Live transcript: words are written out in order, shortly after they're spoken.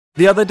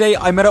The other day,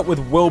 I met up with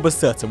Wilbur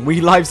Soot and we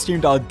live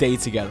streamed our day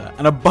together,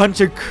 and a bunch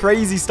of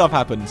crazy stuff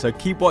happened, so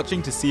keep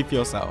watching to see for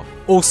yourself.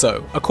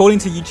 Also, according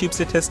to YouTube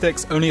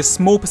statistics, only a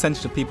small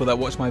percentage of people that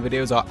watch my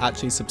videos are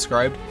actually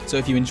subscribed, so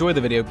if you enjoy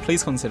the video,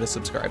 please consider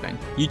subscribing.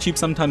 YouTube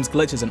sometimes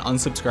glitches and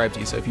unsubscribes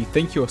you, so if you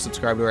think you're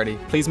subscribed already,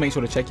 please make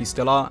sure to check you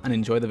still are and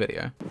enjoy the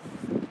video.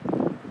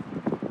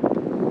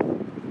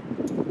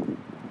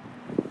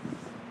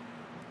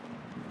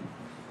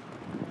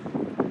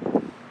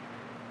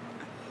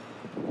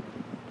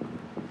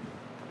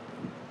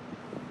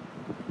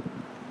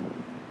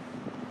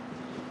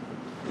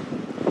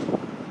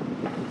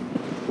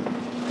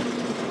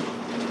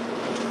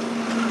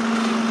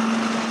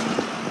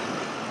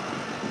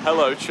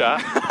 Hello,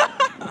 chat.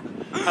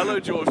 Hello,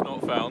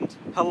 GeorgeNotFound.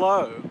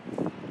 Hello.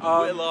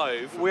 We're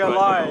live. We are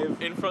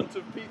live. In front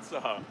of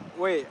Pizza Hut.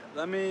 Wait,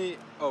 let me...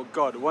 Oh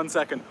god, 1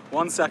 second.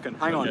 1 second.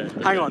 Hang on.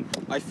 Okay. Hang on.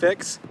 I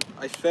fix.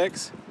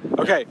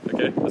 Okay.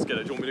 Okay, let's get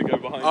it. Do you want me to go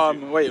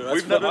behind you? Wait,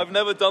 I've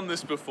never done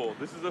this before.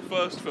 This is the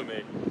first for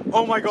me.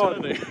 Oh my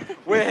god.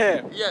 We're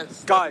here.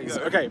 Yes. Guys,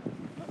 okay.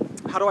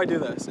 How do I do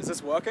this? Is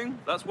this working?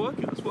 That's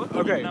working. That's working.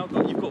 Okay.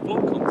 You've got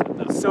vlog content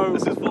now. So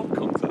this is vlog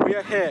content. We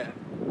are here.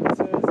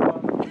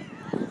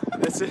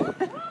 This is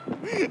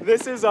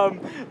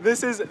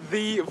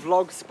the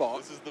vlog spot.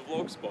 This is the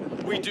vlog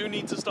spot. We do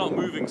need to start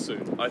moving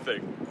soon, I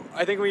think.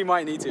 I think we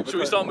might need to. Should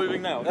we start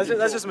moving now? Let's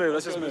just move.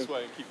 Let's just move. This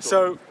way and keep talking.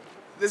 So,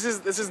 this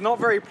is not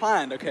very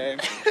planned, okay?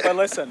 But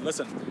listen.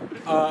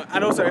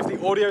 And also, if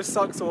the audio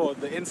sucks or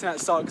the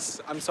internet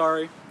sucks, I'm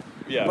sorry.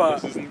 Yeah, but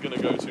this isn't going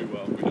to go too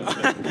well. We don't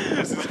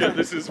think.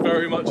 This is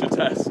very much a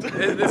test.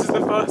 This is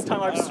the first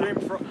time I've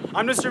streamed from...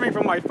 I'm just streaming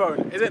from my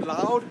phone. Is it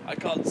loud? I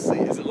can't see.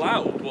 Is it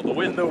loud? What, the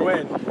wind? The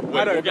wind.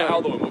 We'll get out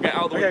of the wind. We'll get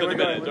out of the wind in a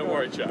minute. Don't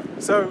worry, chat.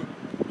 So,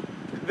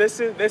 this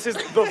is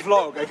the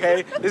vlog,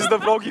 okay? This is the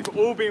vlog you've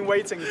all been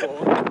waiting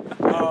for.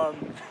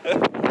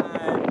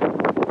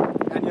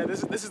 And yeah,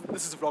 this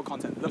is vlog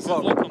content. This is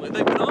vlog content.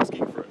 They've been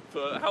asking for it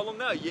for how long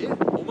now? A year?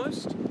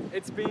 Almost?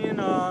 It's been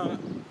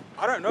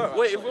I don't know.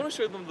 Wait, if we want to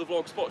show them the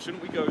vlog spot,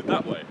 shouldn't we go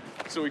that way?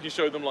 So we can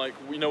show them, like,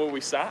 we know where we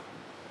sat?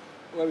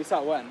 Where we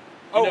sat when?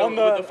 Oh, on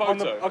the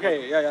photo.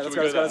 Okay, yeah, let's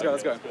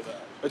go.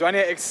 But do I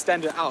need to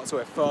extend it out so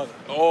we're further?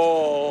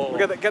 Oh.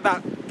 Get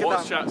that.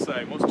 What's chat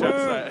saying? What's chat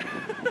saying?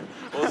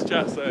 What's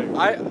chat saying?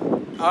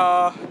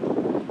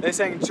 They're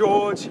saying,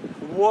 George,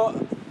 what,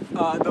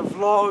 the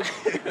vlog,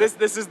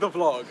 this is the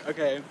vlog,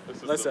 okay?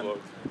 Listen. The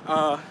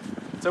vlog.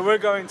 So we're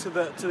going to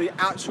the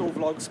actual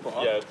vlog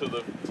spot. Yeah, to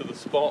the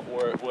spot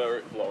where it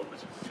vlogged.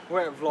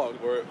 Where it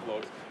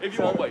vlogged. If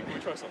you want, wait, can we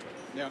try something?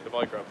 Yeah. If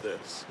I grab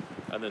this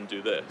and then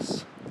do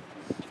this,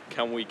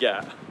 can we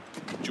get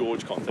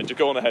George content? Just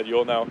go on ahead.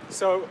 You're now.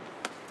 So,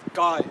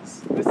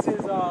 guys, this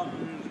is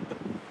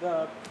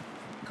the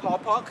car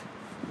park.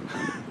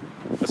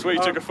 That's where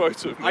you took a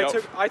photo of me.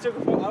 I took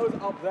a photo. I was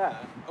up there.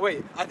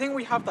 Wait, I think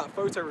we have that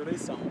photo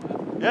released somewhere.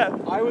 Yeah.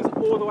 I was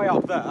all the way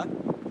up there.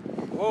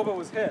 Wilbur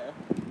was here.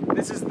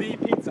 This is the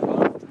Pizza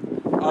Hut.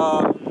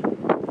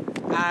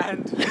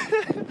 And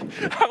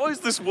how is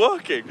this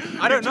working?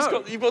 I don't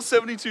know. You've got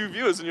 72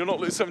 viewers and you're not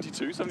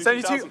 72 viewers.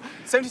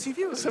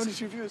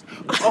 72 viewers.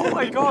 Oh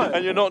my god.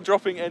 And you're not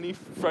dropping any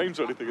frames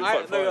or anything.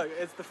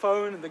 It's the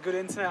phone and the good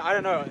internet. I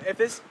don't know. If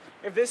this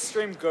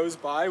stream goes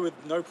by with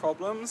no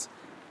problems,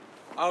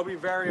 I'll be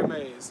very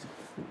amazed.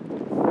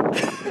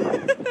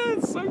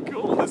 It's so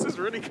cool. This is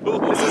really cool.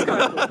 This is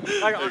kind of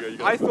cool. Like,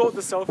 I thought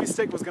the selfie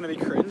stick was going to be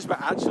cringe, but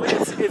actually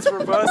it's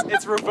reverse.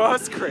 It's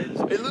reverse cringe.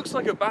 It looks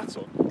like a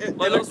baton. It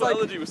looks like like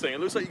Elodie was saying.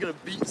 It looks like you're going to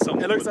beat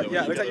someone. It looks like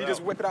you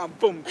just whip it out and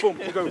boom, boom,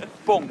 you go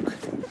bonk.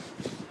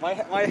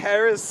 My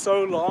hair is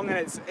so long and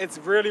it's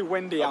really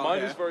windy out Mine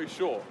here. Is very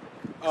short.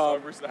 So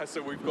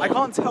we've got I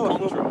can't tell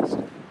contrast.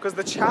 because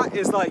the chat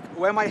is like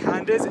where my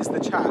hand is the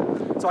chat,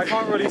 so I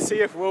can't really see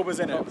if Wilbur's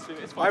in it.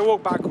 I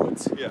walk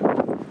backwards. Yeah.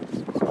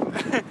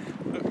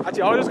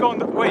 Actually, I'll just go on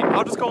the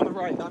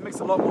right. That makes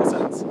a lot more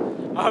sense.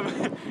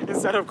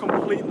 Instead of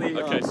completely.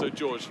 Okay, so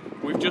George,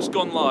 we've just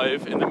gone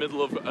live in the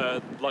middle of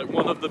like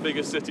one of the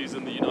biggest cities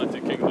in the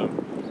United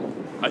Kingdom.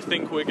 I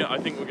think we're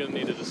gonna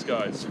need a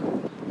disguise.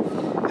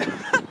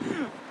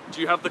 Do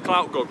you have the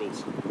clout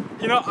goggles?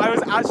 You know, I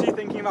was actually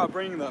thinking about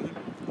bringing them,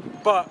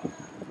 but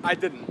I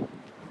didn't.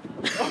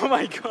 Oh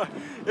my god!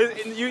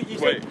 You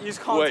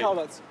just can't tell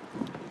that's.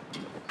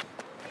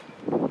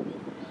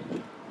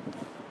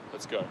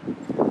 Let's go.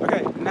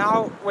 Okay,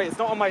 now, wait, it's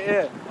not on my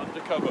ear.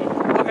 Undercover.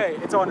 Okay,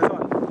 it's on.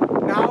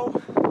 Now,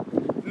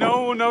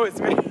 no, it's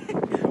me.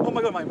 Oh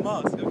my god, my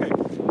mask, okay.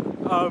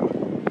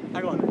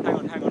 Hang on.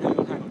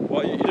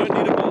 What, you don't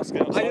need a mask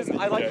outside?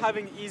 I like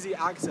having easy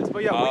access,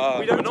 but yeah,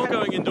 we don't. We're not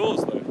going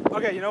indoors though.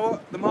 Okay, you know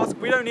what? The mask,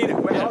 we don't need it.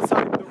 We're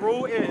outside. The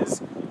rule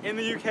is, in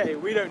the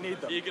UK, we don't need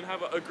them. You can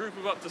have a group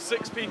of up to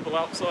 6 people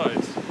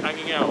outside,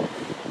 hanging out.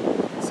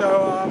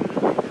 So,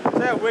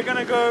 yeah, we're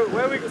gonna go.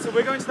 So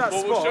we're going to that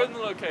spot. We'll show them the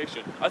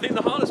location. I think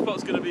the hardest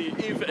part's gonna be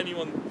if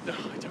anyone.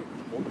 I don't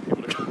want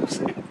people to come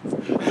see it.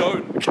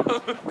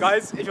 Don't.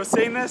 Guys, if you're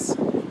seeing this,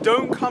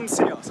 don't come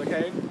see us,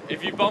 okay?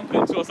 If you bump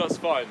into us, that's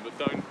fine, but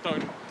don't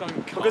come.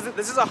 Because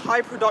this is a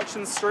high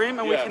production stream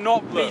and we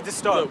cannot be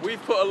disturbed. Look,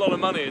 we've put a lot of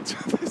money into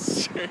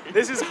this stream.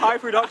 This is high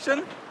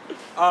production.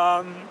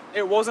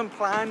 It wasn't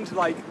planned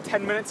like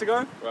 10 minutes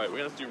ago. Right, we're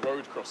gonna have to do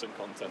road crossing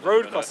content.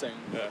 Road crossing?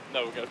 Yeah,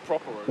 no, we're gonna have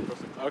proper road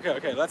crossing.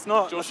 Okay, let's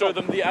not. Do you want to show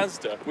them the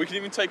Asda? We can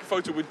even take a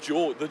photo with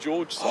the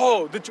George sign.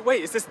 Oh,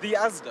 wait, is this the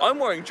Asda? I'm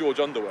wearing George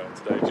underwear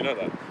today, do you know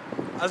that?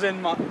 As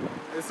in,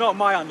 it's not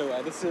my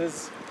underwear, this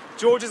is,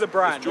 George is a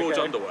brand. It's George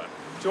underwear.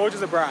 George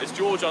is a brand. It's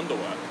George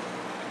underwear.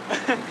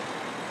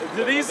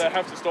 Do these? They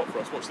have to stop for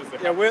us. Watch this.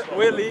 Yeah,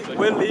 we're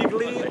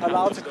legally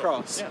allowed to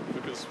cross. Yeah,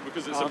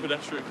 because it's a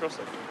pedestrian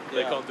crossing.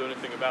 They can't do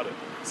anything about it.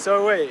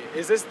 So wait,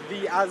 is this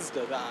the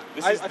Asda that?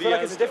 I feel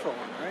like it's a different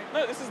one, right?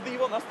 No, this is the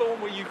one. That's the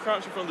one where you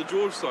crouch in front of the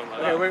George sign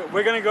like that. Okay,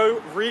 we're gonna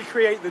go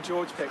recreate the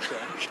George picture.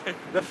 Okay.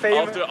 The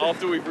famous.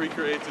 After we've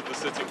recreated the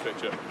sitting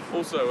picture.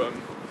 Also, what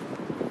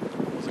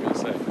was I gonna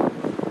say?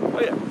 Oh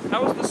yeah,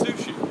 how was the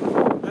sushi?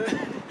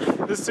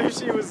 The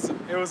sushi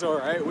was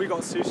alright. We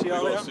got sushi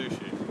earlier. We got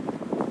sushi.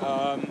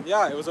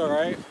 Yeah, it was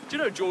alright. Do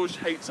you know George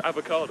hates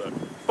avocado?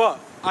 But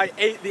I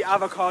ate the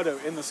avocado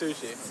in the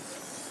sushi.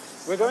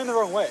 We're going the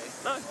wrong way.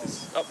 No,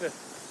 it's up here.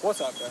 What's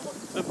up there?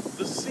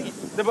 The seat.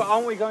 No, but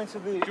aren't we going to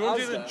the? Do you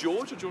want to do the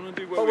George or do you want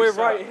to do where we sat?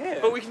 But we're right here.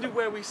 But we can do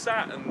where we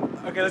sat and.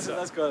 Okay, let's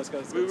go. Which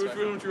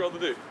would you rather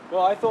do?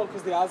 Well, I thought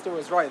because the Asda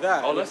was right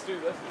there. Oh, let's do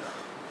that.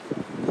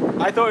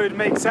 I thought it would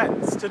make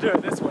sense to do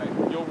it this way.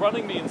 You're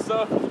running me in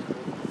circles.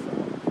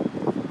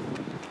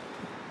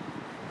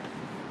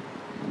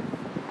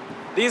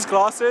 These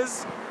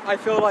glasses, I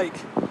feel like,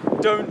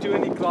 don't do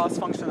any glass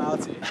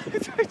functionality.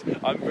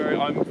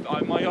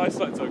 My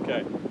eyesight's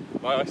okay.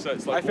 My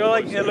eyesight's like. I feel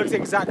like it looks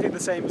exactly the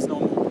same as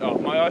normal. Oh,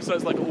 my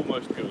eyesight's like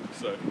almost good.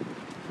 So.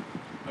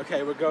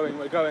 Okay, we're going.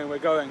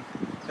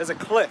 There's a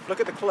cliff.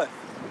 Look at the cliff.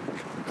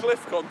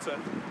 Cliff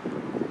content.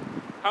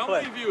 How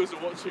many viewers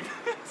are watching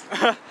this?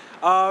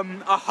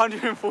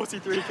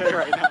 143k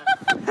right now.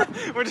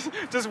 We're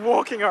just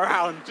walking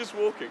around. Just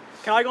walking.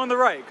 Can I go on the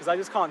right? Because I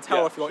just can't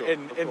tell if you're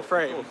in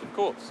frame. Of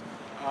course.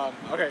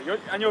 Okay,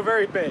 you're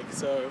very big,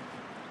 so.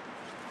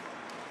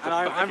 And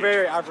I'm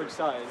very average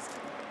sized.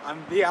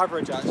 I'm the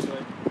average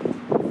actually.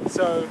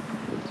 So.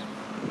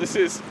 This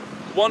is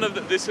one of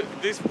the this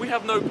we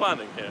have no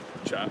planning here,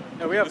 chat.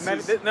 No, we have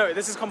no.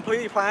 This is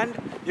completely planned.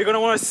 You're gonna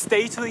want to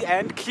stay to the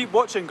end. Keep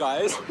watching,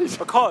 guys,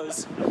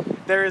 because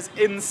there is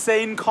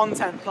insane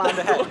content planned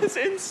ahead. What is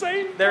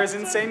insane? There is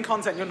insane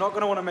content. You're not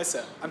gonna want to miss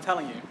it. I'm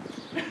telling you.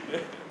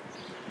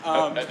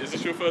 Is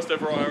this your first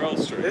ever IRL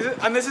stream?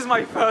 This is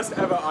my first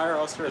ever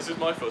IRL stream. This is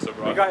my first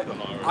ever IRL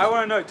stream. I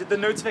want to know, did the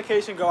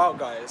notification go out,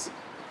 guys?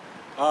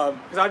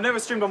 Because I've never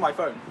streamed on my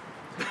phone.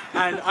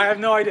 And I have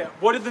no idea.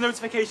 What did the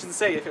notification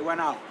say if it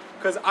went out?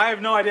 Because I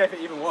have no idea if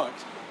it even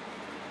worked.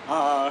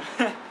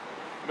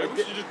 Maybe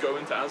we should just go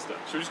into Asda.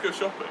 Should we just go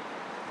shopping?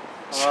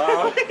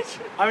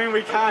 I mean,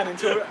 we can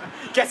until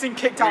getting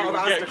kicked out of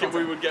Asda.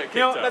 We would get kicked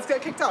out. Let's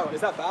get kicked out.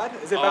 Is that bad?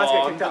 Is it bad to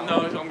get kicked out?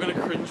 No, I'm going to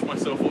cringe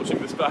myself watching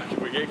this back if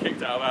we get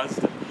kicked out of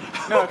Asda.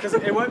 No, because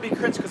it won't be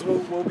cringe because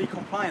we'll be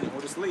compliant and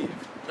we'll just leave.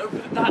 No,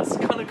 but that's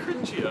kind of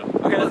cringier.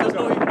 Okay, there's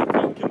not even a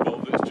prank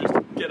involved. It's just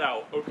get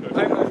out. Okay.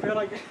 I feel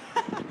like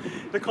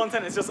the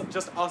content is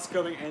just us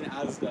going in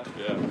Asda.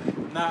 Yeah.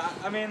 Nah,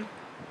 I mean,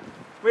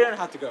 we don't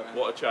have to go in.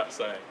 What a chat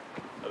saying.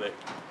 Are they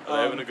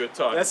having a good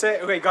time? Let's say,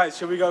 okay, guys,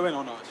 should we go in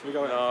or not? Should we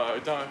go in? No,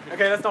 don't.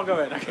 Okay, let's not go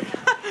in. Okay.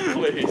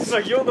 Please.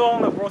 Look, you're the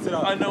one that brought it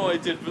up. I know I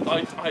did, but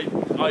I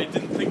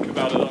didn't think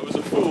about it. I was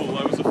a fool.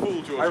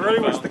 George. I really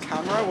wish the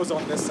camera was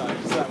on this side.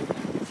 So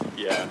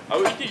yeah.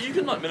 You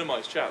can like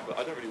minimize chat, but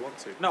I don't really want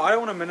to. No, I don't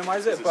want to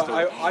minimize it, but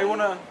I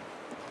want to.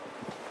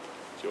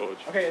 George.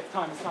 Okay, it's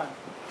time.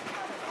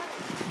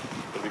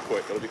 Gotta be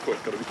quick.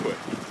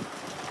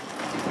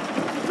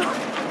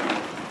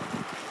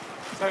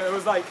 So it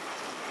was like.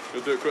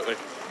 You'll do it quickly.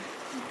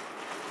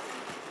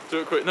 Do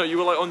it quick. No, you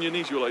were like on your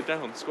knees. You were like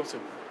down,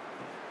 squatting.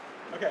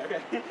 Okay.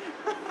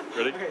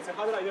 Ready? Okay, so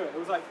how did I do it? It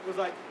was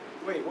like.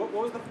 Wait, what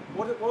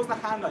was the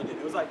hand I did?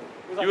 It was like.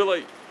 You were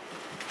like.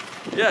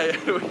 Yeah.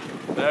 There we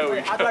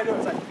go. How did I do it? It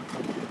was like.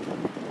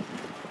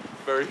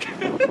 Very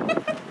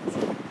good.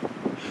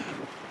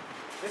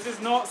 This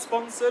is not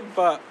sponsored,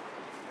 but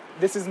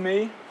this is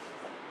me.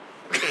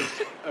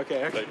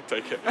 Okay.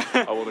 Take it.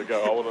 I want to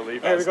go. I want to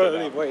leave. Hey, we gotta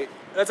leave. Wait,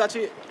 let's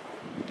actually.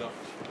 No.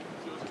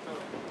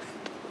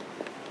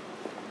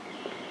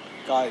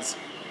 Guys,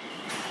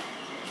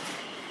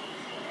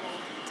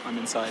 I'm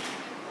inside.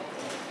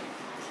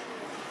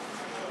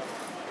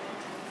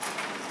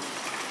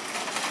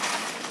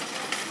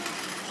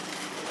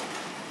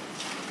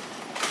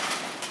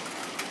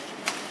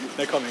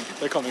 They're coming.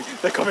 You walked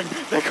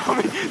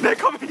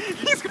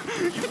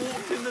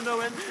in the no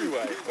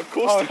entryway. Of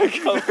course they're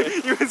coming.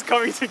 He was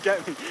coming to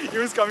get me.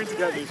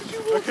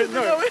 Okay,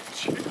 no.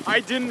 I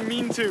didn't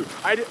mean to.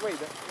 Wait,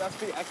 that's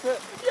the exit?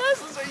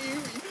 Yes,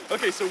 so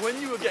Okay, so when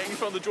you were getting in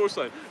front of the George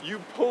sign, you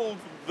pulled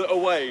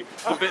away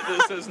the bit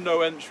that says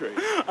no entry.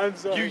 I'm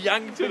sorry. You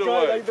yanked it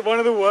away. Like, one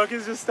of the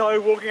workers just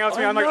started walking out to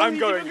me. I'm like, I'm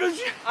going.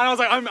 And I was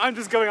like, I'm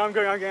just going. I'm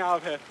getting out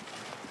of here.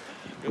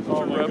 You're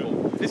such a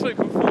rebel. It's like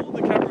before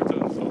the camera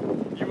turns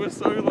on, you were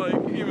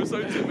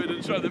so timid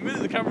and shy. The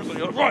minute the camera's on,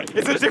 you're like, right.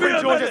 It's a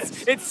different George.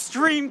 It's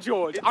Stream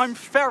George. I'm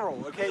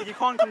feral. Okay, you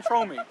can't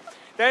control me.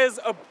 There's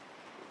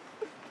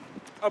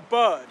a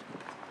bird.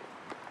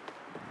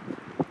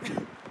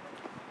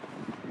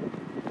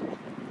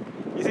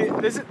 You see,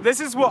 this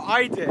is what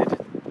I did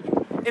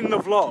in the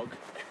vlog,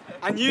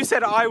 and you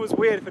said I was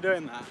weird for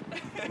doing that.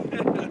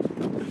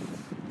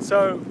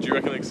 So. Do you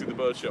reckon they can see the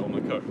bird shit on the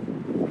coat?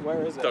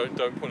 Where is it?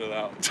 Don't point it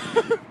out.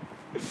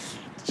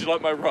 Did you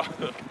like my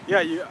run?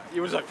 Yeah, you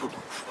were just like.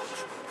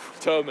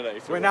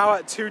 Terminator. We're now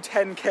at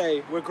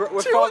 210k.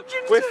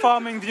 We're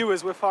farming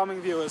viewers. We're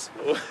farming viewers.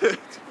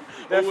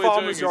 They're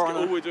farmers, Your Honor.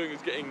 All we're doing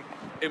is getting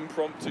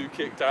impromptu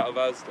kicked out of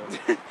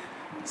Asda.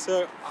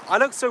 So I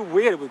look so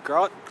weird with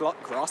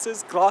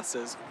glasses.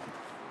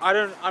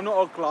 I'm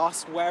not a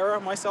glass wearer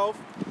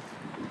myself.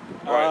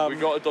 Right, we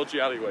got a dodgy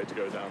alleyway to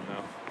go down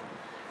now.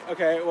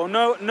 Okay, well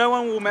no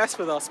one will mess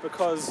with us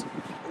because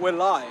we're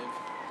live.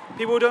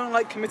 People don't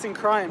like committing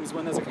crimes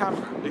when there's a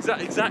camera.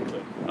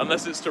 Exactly.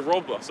 Unless it's to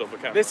rob us of a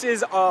camera. This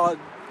is our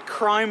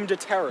crime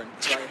deterrent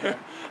right here.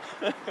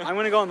 I'm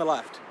gonna go on the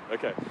left.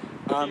 Okay.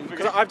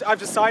 Because I've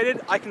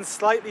decided I can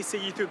slightly see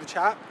you through the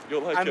chat, You're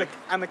like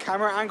and the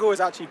camera angle is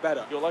actually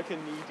better. You're like a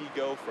needy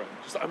girlfriend.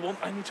 Just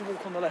I need to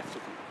walk on the left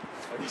of you.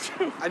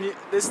 I need to. And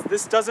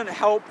this doesn't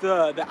help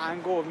the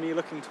angle of me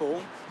looking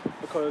tall,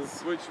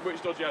 because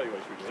which dodgy alleyway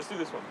should we do? Let's do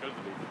this one. Go to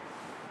the beach.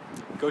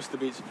 Go to the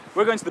beach.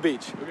 We're going to the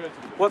beach. We're going to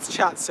the beach. What's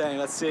chat saying?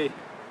 Let's see.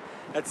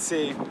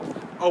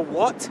 A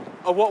what?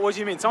 A what? What do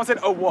you mean? Someone said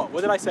a what?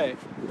 What did I say?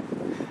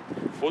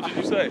 What did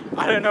you say?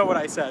 I don't know what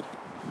I said.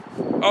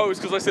 Oh, it's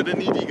because I said a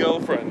needy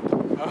girlfriend.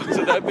 Oh.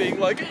 So they're being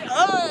like,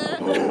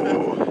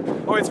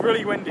 oh, it's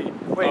really windy.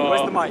 Wait,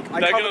 where's the mic?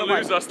 They're going to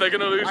lose us. They're going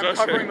to lose us.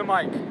 I'm covering the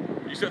mic.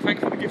 You said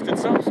thank you for the gifted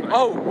subs, mate.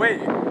 Oh,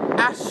 wait.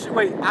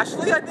 Ashley, I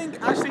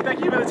think. Ashley, thank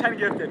you for the 10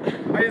 gifted.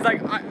 It's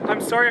like, I'm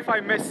sorry if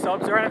I missed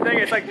subs or anything.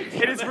 It's like,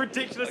 it is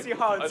ridiculously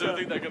hard I don't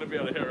think they're going to be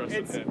able to hear us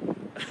in here.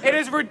 It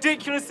is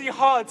ridiculously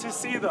hard to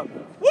see them.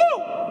 Woo!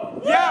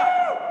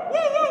 Yeah! Woo,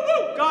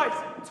 woo, woo! Guys,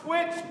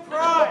 Twitch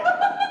Prime!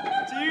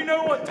 Do you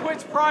know what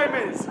Twitch Prime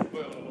is? Talk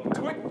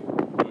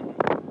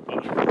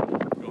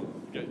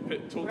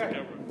to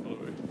camera.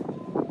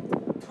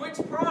 Twitch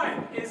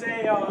Prime is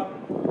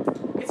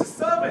it's a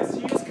service.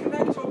 You just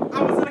connect your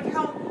Amazon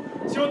account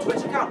to your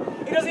Twitch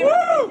account. It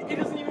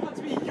doesn't even have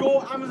to be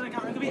your Amazon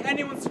account. It could be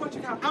anyone's Twitch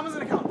account,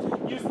 Amazon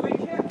account. You just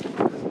link it,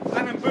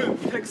 and then boom,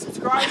 you click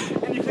subscribe,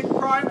 and you click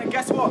Prime, and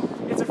guess what?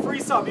 It's a free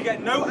sub. You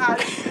get no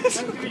ads.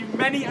 There's going to be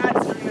many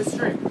ads during this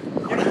stream.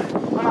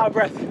 I'm out of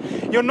breath.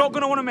 You're not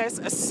going to want to miss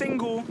a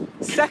single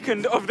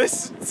second of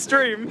this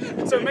stream,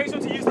 so make sure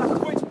to use that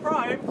Twitch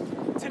Prime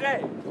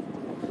today.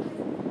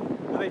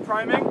 Are they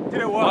priming?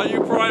 Did it work? Are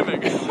you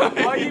priming?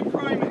 Are you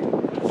priming?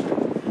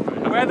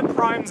 Where are the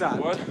primes at?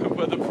 Where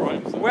are the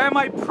primes at? Where are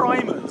my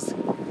primers?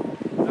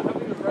 They're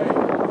having a rave.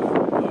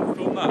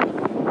 Film that.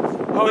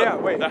 Oh look, yeah,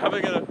 wait. They're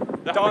having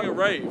a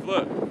rave,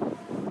 look.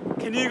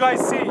 Can you guys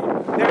see?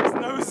 There is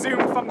no zoom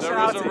functionality.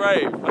 There is a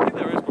rave. I think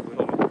there is probably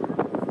not.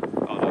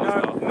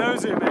 Oh, no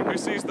zooming. Who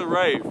sees the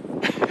rave?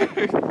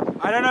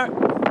 I don't know.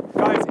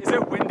 Guys, is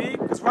it windy?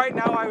 Because right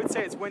now I would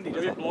say it's windy.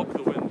 Does it block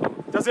the wind?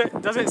 Does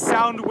it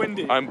sound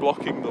windy? I'm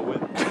blocking the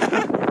wind.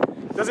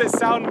 Does it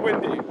sound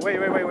windy? Wait.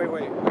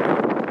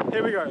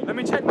 Here we go. Let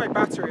me check my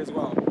battery as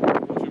well.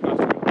 What's your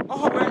battery?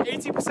 Oh, we're at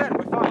 80%.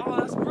 We're fine. Oh,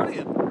 that's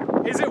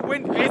brilliant. Is it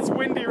windy? It's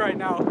windy right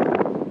now.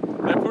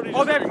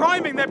 They're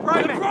priming. They're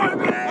priming.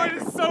 Oh, it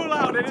is so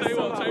loud. Tell you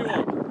what.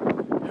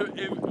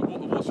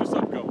 What's your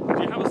sub goal?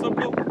 Do you have a sub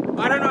goal?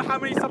 I don't know how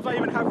many subs I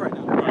even have right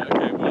now. Right,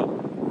 okay, well,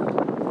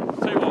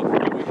 tell you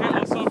what, if we hit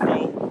our sub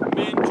goal,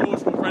 me and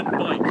George will rent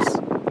bikes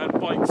and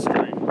bike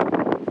stream.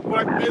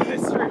 What, in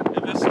this stream?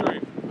 In this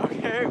stream.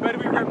 Okay, where do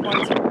we rent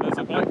bikes? There's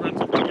a bike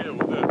rental thing here,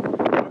 we'll do it.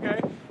 Okay,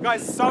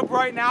 guys, sub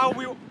right now,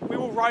 we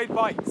will ride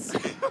bikes.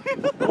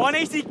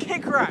 180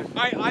 Kick Rat.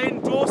 I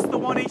endorse the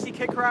 180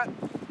 Kick Rat.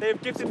 They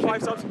have gifted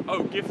 5 subs.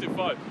 Oh, gifted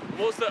 5.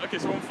 What's that? Okay,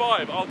 so on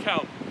 5, I'll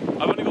count.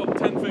 I've only got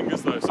 10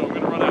 fingers though, so I'm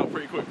going to run out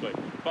pretty quickly.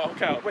 But I'll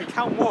count. Wait,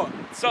 count what?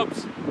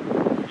 Subs.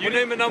 You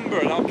name a number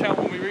and I'll count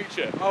when we reach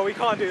it. Oh, we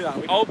can't do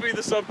that. I'll be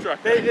the sub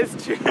tracker.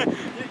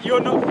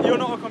 You're not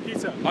a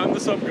computer. I'm the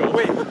sub goal.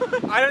 Wait,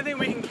 I don't think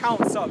we can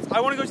count subs.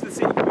 I want to go to the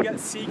sea. Can we get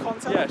sea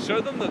content? Yeah,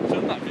 show them that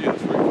view.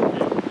 That's really cool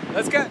view.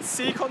 Let's get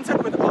sea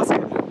content with us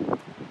in it.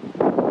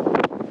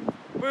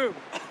 Boom.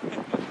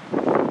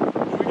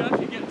 Well, we can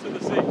actually get to the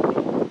sea.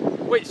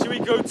 Wait, should we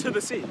go to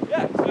the sea?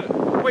 Yeah, that's it.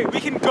 Wait, we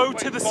can go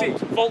to the sea.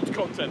 Vault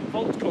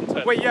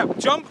content. Wait, yeah,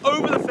 jump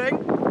over the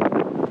thing.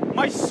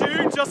 My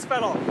shoe just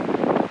fell off.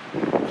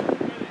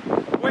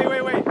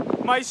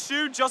 Wait. My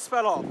shoe just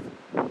fell off.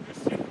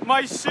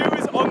 My shoe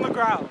is on the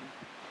ground.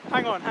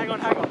 Hang on.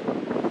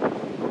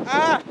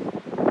 Ah!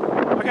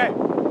 Okay.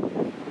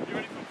 You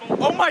ready for vault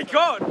Oh my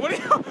god! What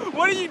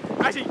are you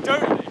actually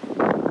doing?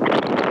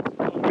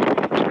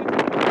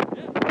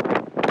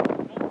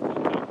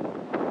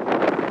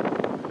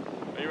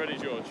 Are you ready,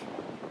 George?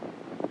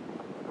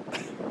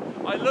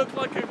 I look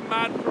like a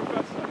mad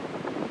professor.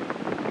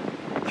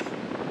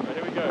 Right,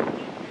 here we go.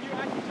 Can you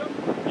actually jump?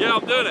 Yeah,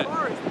 I'm doing it.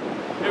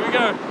 Here we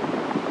go.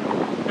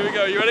 Here we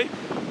go. You ready?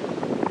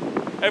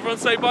 Everyone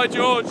say bye,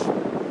 George.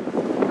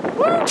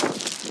 Woo!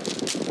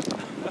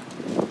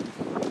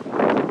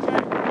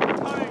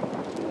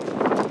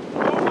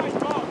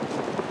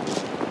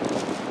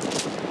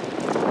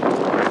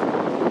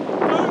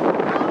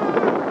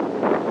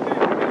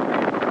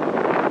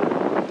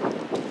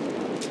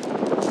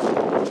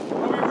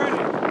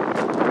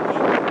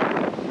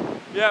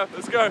 Yeah,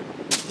 let's go.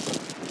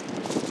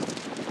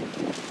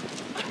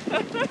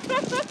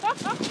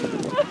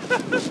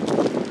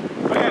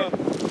 Okay,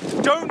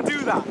 don't do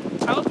that.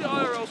 How do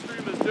IRL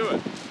streamers do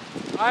it?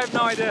 I have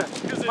no idea.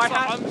 Because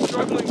I'm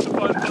struggling to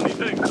find funny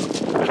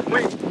things.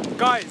 Wait,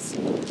 guys,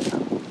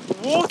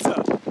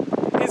 water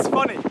is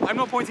funny. I'm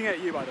not pointing at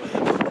you, by the way.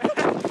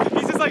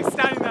 He's just like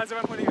standing there as if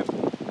I'm pointing at him.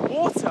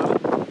 Water?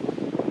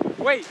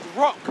 Wait,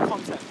 rock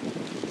content.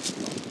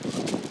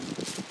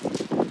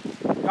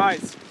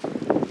 Guys,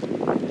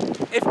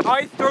 if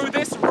I throw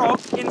this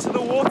rock into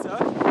the water,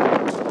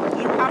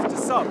 you have to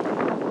sub.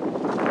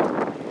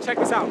 Check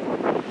this out. Do you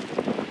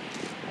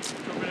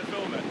want me to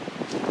film it?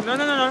 No,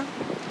 no, no, no.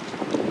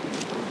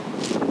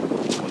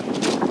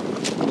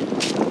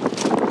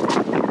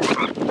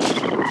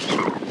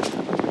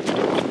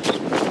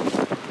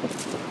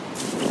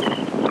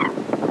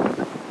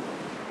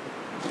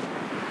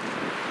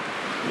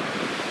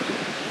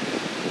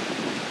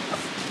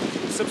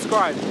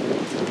 Subscribe.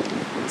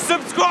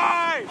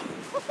 Subscribe!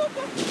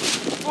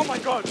 Oh my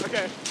god,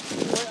 okay.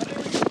 Wait, I think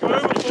we can go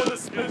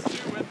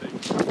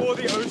before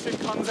the ocean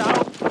comes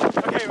out.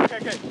 Okay, okay,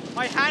 okay.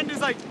 My hand is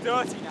like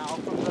dirty now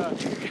from the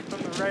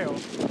rail.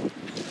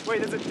 Wait,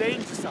 there's a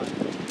danger sign.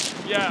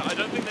 Yeah, I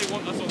don't think they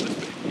want us on this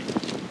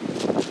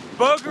video.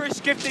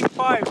 Burgerish gifting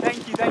 5,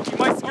 thank you, thank you.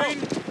 My screen.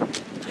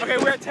 Okay,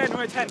 we're at 10,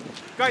 we're at 10.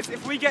 Guys,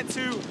 if we get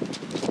to,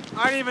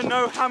 I don't even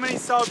know how many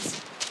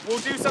subs, we'll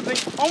do something.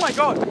 Oh my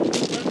god!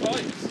 Where's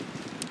bikes?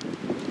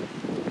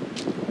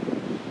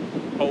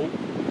 Hole.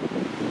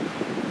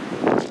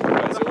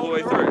 Is it all the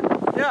way through?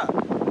 Yeah.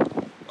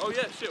 Oh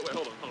yeah, shit, wait,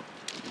 hold on.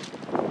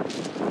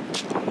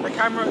 The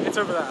camera, it's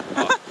over there.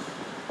 Oh.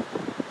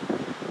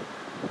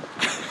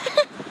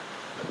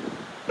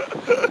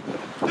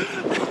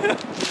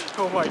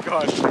 Oh my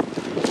god.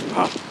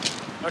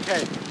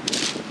 Okay.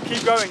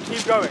 Keep going,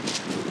 keep going.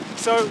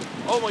 So,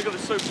 oh my god,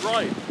 it's so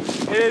bright.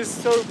 it is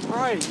so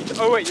bright.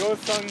 Oh wait, your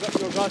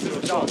glasses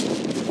are dark.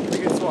 We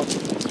can swap.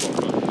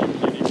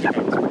 You need your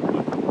hands.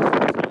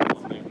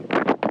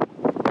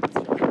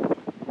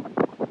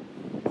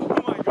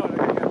 Oh my god,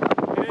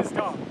 okay, it is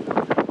dark.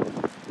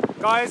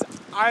 Guys,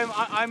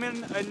 I'm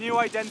in a new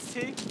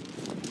identity.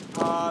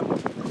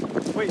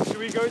 Wait, should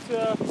we go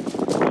to...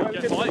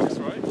 Get bikes,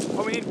 right?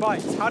 Oh, we need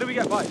bikes. How do we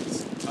get bikes?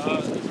 There's a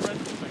rental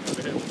thing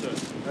over here, we'll do it.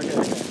 Okay,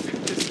 okay.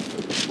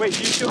 Wait,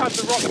 you still have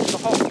the rock in the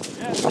hole?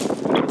 Yeah.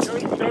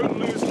 Don't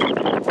lose it.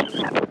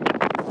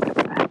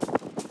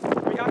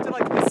 We have to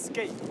like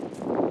escape.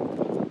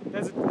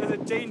 There's a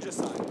danger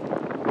sign.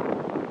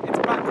 It's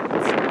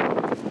backwards.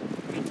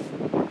 Okay.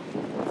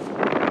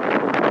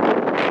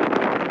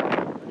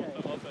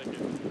 I'll take it.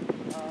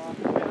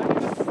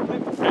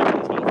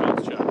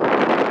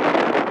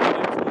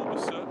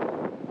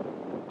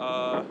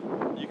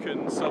 You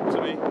can sub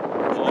to me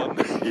on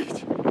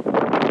YouTube.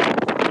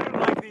 I don't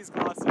like these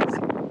glasses.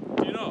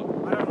 Do you not?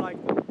 I don't like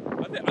them.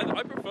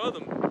 I prefer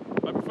them.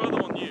 I prefer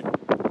them on you.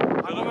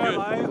 I'm not gonna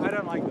lie, I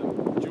don't like them.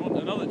 Do you want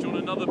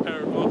another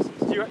pair of glasses?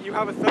 You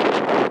have a third?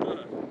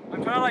 No.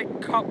 I'm trying to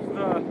like cup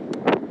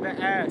the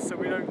air so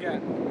we don't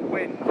get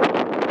wind.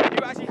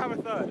 You actually have a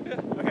third?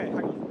 Yeah. Okay,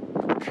 hang on.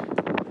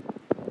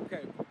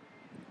 Okay.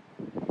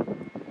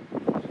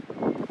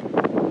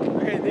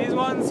 Okay, these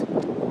ones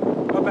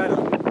are better.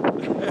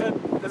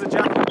 There's a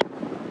jacket.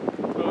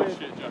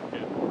 Bullshit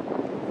jacket.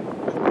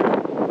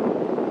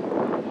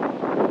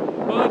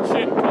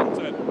 Bullshit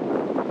content.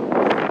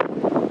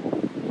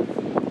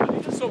 I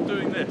need to stop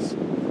doing this.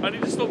 I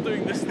need to stop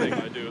doing this thing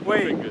I do with my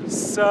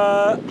fingers.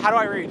 How do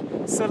I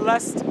read?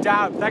 Celeste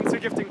Dab, thanks for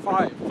gifting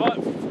 5.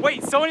 5.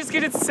 Wait, someone just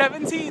gifted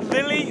 70?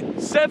 Lily,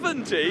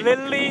 70?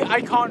 Lily,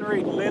 I can't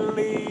read.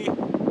 Lily,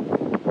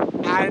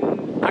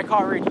 and I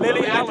can't read.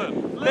 Lily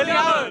Allen. Lily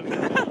Allen.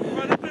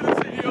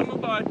 Credibility on the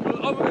bike.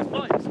 Oh, it's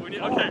bikes. We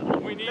need, okay,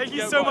 we need Thank to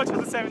you get so bikes. much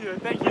for the 70.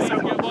 Thank We you need so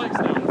to get much. bikes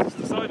now. It's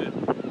decided.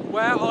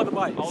 Where are the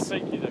bikes? I'll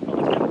take you there. Come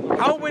on.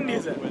 How windy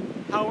is it?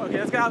 How? Okay,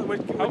 let's get out. We're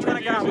trying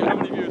to get out. How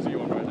many views are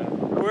you on right now?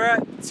 We're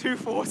at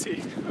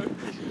 240.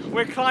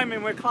 We're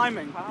climbing. We're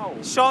climbing. How?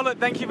 Charlotte,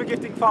 thank you for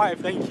gifting 5.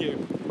 Thank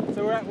you.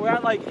 So we're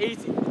at like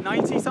 80,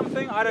 90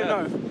 something. I don't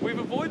know. We've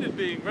avoided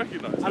being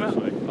recognised. I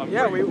Actually,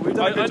 we've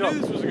done a good I job. knew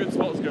this was a good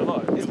spot to go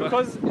live. It's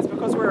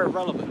because we're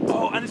irrelevant.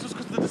 Oh, and it's just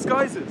because of the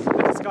disguises. The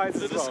disguises.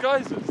 The as well.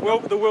 disguises.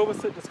 The Wilbur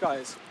Soot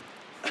disguise.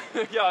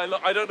 Yeah,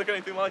 I don't look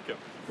anything like him.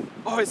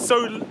 Oh, it's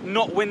so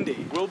not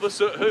windy. Wilbur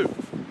Soot who?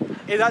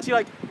 It's actually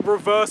like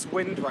reverse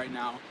wind right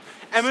now.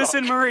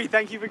 Emerson Suck. Marie,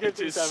 thank you for It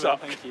gifting is 7.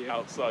 suck Thank you.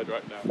 outside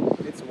right now.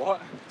 It's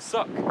what?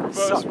 Suck.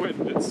 Reverse Suck.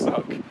 wind. It's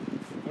suck.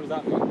 What does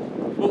that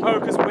mean? Well, Oh,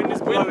 because wind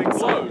is blowing. wind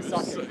suck blows. is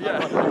sucking.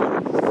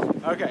 Yeah.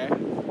 Okay.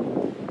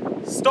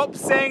 Stop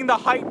saying the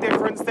height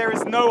difference. There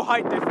is no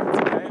height difference.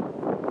 Okay.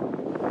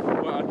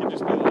 Well, I can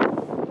just be like.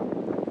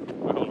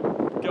 Wait, hold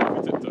on. Get off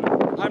your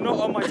tiptoe. I'm not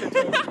on my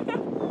tiptoes.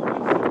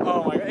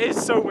 Oh my god, it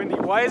is so windy.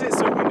 Why is it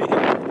so windy here?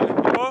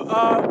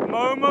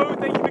 Momo,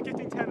 thank you for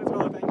gifting 10 as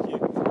well. Thank you.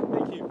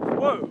 Thank you.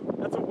 Whoa,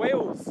 that's a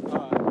Wales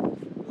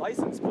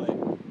license plate.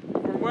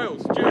 We're in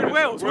Wales. We're in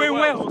Wales. We're in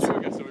Wales. So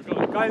we've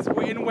got it. Guys,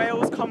 we're in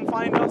Wales. Come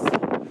find us.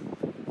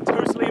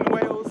 Totally in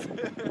Wales.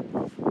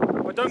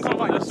 But don't come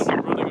find There's us.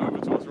 someone running over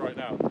to us right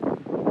now.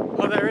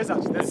 Oh, there is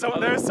actually.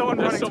 There is someone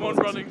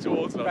running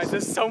towards us. Guys,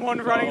 there's someone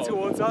running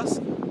towards us.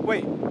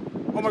 Wait.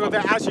 Oh my god,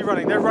 they're actually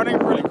running. They're running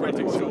really quick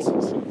towards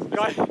us.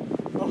 Guys.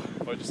 Oh.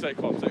 Wait, just stay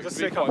calm. Just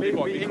stay calm. Be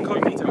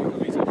incognito.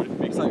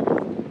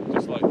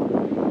 Just like.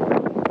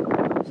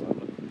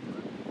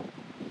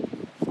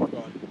 Oh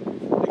god.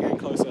 They're getting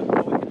closer.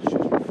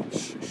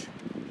 Shh.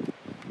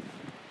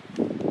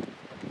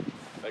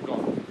 They're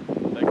gone.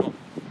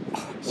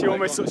 She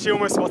almost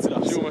spotted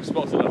us. She almost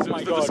spotted us. Oh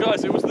my god.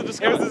 It was the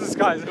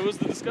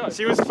disguise.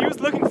 She was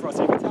looking for us,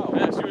 you can tell.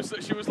 Yeah,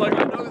 she was like,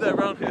 I know they're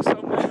around here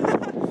somewhere.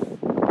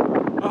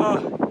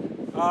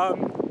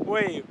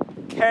 Wait.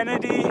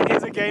 Kennedy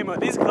is a gamer.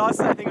 These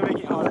glasses I think are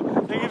making it harder.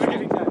 Thank you for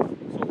giving 10.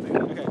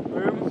 Okay,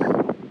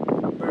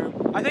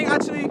 boom. I think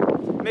actually,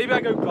 maybe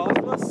I go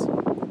glassless.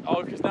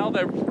 Oh, because now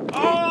they're...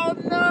 Oh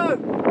no!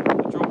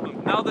 Drop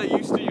them. Now they're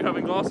used to you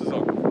having glasses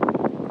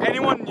on.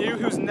 Anyone new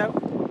who's never...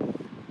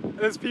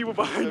 There's people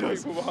behind us.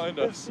 There's people behind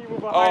us. There's people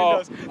behind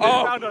us. They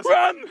found us.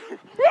 Run!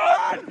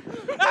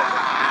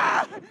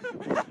 Ah!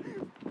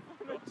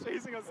 They're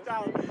chasing us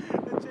down.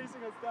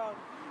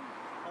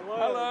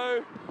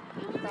 Hello.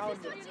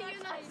 Found us.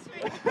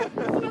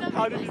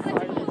 How did you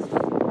find us?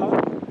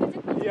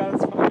 Yeah,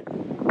 that's fine.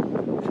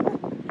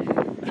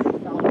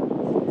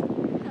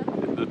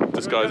 The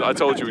disguise. I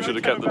told you we should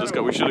have kept the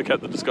disguise. We should have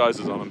kept the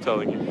disguises on. I'm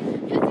telling you.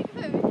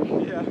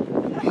 Yeah.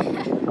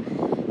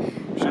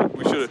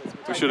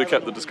 We should have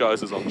kept the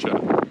disguises on, chat.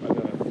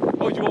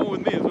 Oh, do you want one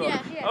with me as well?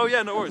 Yeah. Oh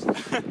yeah, no worries.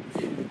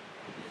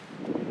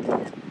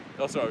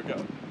 Oh, sorry,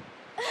 go.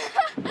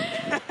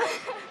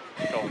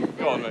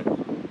 Go on, mate.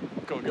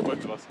 Go on, get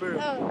both of us. Boom.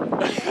 Oh.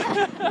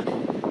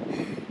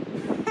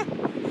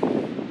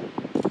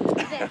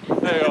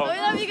 There you are. I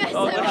love you guys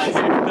so much.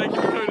 Thank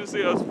you for coming to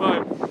see us.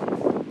 Bye.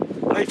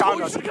 They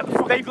found us.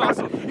 They found us.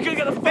 You could've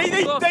got the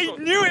They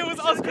knew it was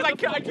us because I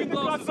took the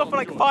glasses off for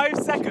like 5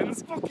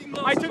 seconds.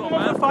 I took them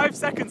off for 5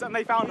 seconds and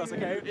they found us,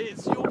 okay?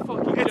 It's your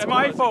fucking It's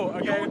my fault,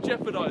 okay? You're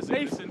jeopardising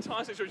this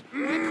entire situation.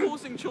 We're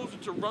causing children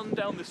to run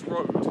down this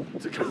road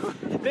to go.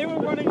 They were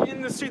running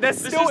in the street. They're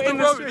still in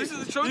the street. This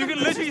is the road. You can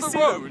literally see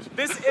them.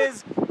 This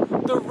is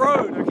the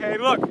road, okay?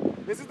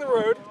 Look, this is the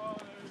road.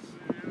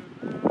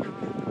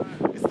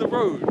 It's the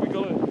road. We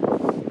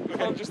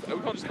can't just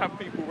have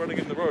people running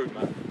in the road,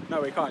 man. No,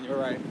 we can't. You're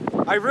right.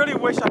 I really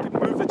wish I could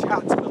move the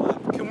chat to the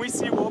left. Can we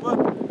see Wilbur?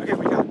 Okay,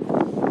 we can.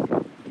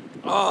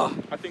 Ah,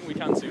 I think we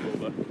can see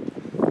Wilbur.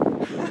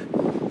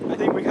 I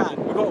think we can.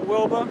 We got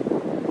Wilbur.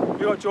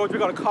 We got George. We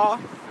got a car.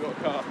 We got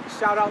a car.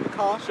 Shout out the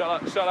car. Shout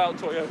out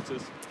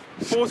Toyotas.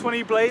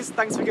 420 Blaze.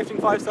 Thanks for gifting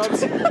 5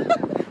 subs.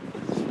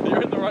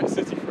 You're in the right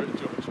city for it,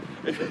 George.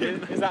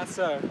 Is that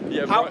so?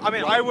 Yeah. How, right, I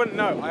mean, right. I wouldn't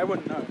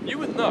know. You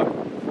wouldn't know.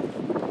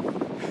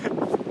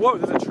 Whoa,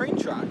 there's a train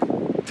track.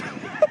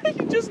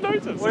 You just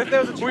noticed. What if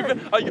there was a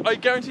train? I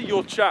guarantee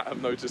your chat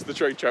have noticed the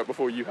train track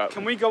before you have.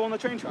 Can we go on the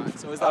train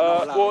tracks, or is that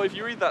not allowed? Well, if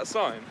you read that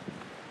sign.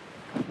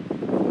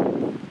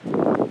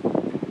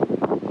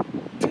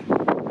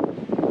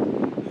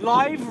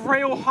 Live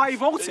rail high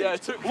voltage. Yeah,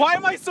 Why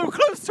am I so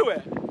close to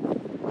it?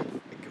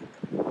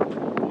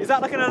 Is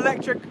that like an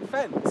electric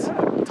fence?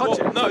 Touch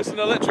it. No, it's an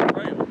electric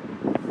rail.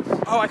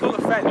 Oh, I thought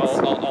the fence.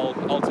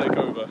 I'll take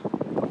over.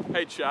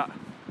 Hey chat,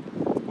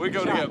 we're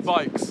going to get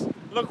bikes.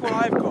 Look what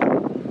I've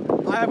got.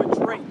 I have a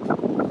drink.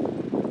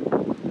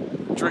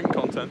 Drink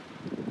content.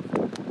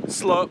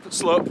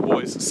 Slurp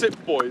boys.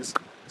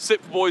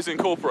 Sip boys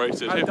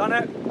Incorporated. I've done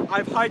it.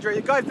 I've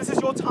hydrated. Guys, this is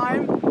your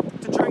time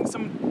to drink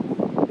some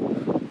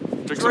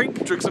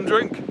drink. Drink some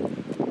drink.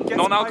 Get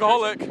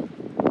Non-alcoholic. Make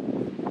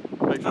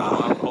sure it's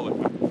non-alcoholic.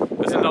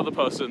 There's another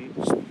person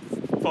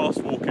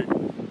fast walking.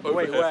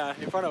 Wait, here. where?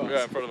 In front of us?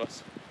 Yeah, in front of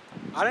us.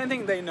 I don't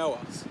think they know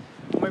us.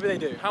 Or maybe they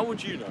do. How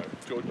would you know,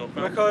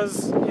 GeorgeNotFound?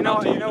 Because, you know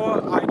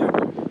what? I don't know.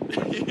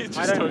 You just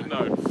I don't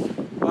know.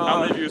 How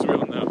many views are we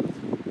on now?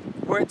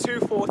 We're at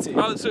 240.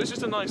 Oh, so it's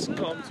just a nice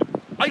calm...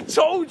 I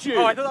told you!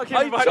 Oh, I thought that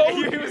came I told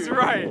you! He was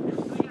right.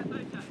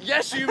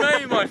 Yes, you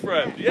may, my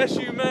friend. Yes,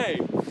 you may.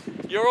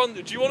 You're on...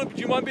 Do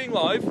you mind being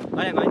live?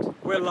 I don't mind.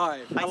 We're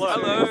live.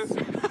 Hello.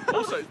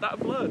 Also, is that a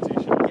Blur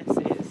t-shirt? Yes,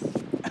 it is.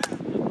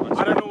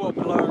 I don't know what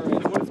Blur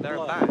is. What is They're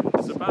Blur? a band.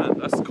 It's a band.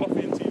 That's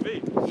Coffee and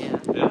TV. Yeah.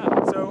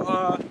 Yeah. So,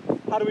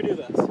 how do we do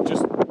this?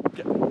 Just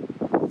get...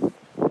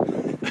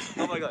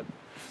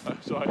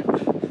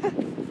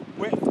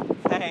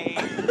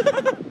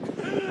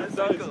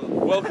 Guys,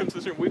 welcome to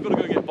the stream. We've got to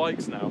go get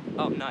bikes now.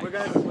 Oh, nice. We're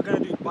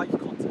gonna do bike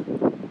content.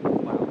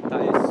 Wow,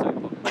 that is so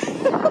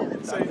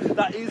popular. So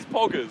that is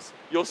poggers.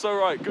 You're so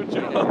right. Good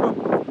job.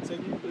 So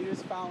you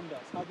just found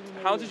us.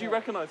 How did you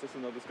recognise us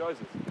in our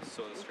disguises?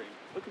 Saw the stream.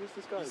 Look at this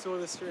disguise. You saw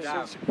the stream.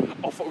 Damn.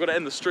 Oh, fuck, we're going to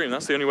end the stream.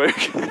 That's the only way we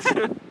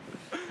can.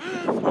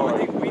 Oh, I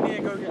think we need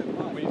to go get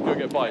bikes. We need to go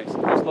get bikes. It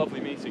was lovely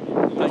meeting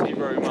you. Thank you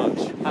very much.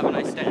 Have a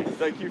nice day.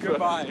 Thank you.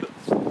 Goodbye.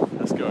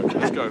 Let's go.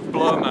 Let's go.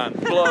 Blur man.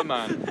 Blur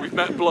man. We've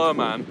met Blur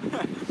man.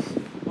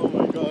 Oh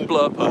my god.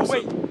 Blur person. Oh,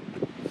 wait.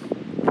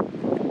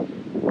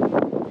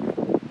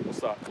 What's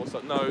that? What's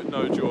that? No,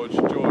 no, George.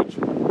 George.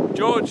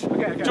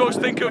 Okay. George,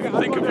 think of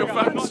your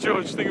fans.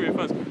 George, think of your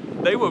fans.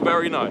 They were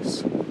very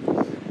nice.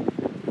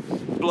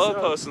 Blur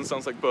person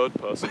sounds like bird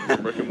person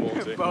from Rick and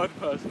Morty. Bird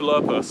person.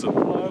 Blur person.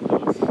 Blur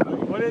person.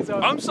 What is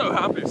I'm so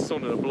happy it's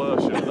on in a Blur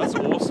shirt. That's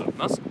awesome.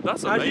 That's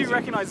amazing. How do you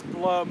recognise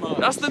Blur merch?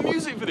 That's the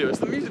music video. It's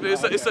the music video.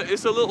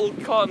 It's a little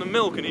carton of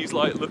milk, and he's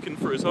like looking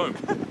for his home.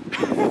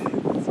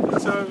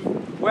 So,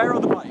 where are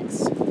the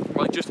bikes?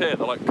 Like just here.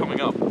 They're like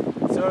coming up.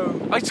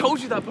 So I told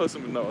you that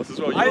person would know us as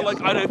well. You were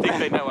like, I don't think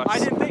they know us. I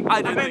didn't think.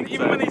 I didn't think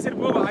even so. when they said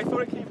Wilbur, I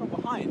thought it came from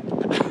behind.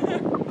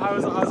 I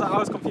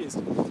was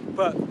confused.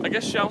 But I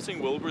guess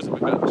shouting Wilbur is a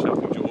bit better than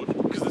shouting George,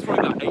 because there's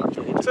probably about 8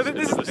 Georges so this in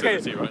the is okay.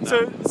 vicinity right now.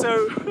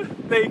 So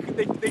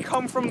they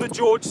come from the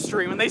George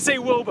stream and they say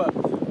Wilbur.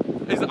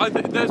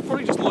 There's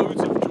probably just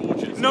loads of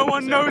Georges. No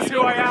one knows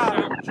who I am.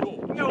 Shout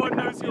George. No one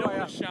knows who You I don't am.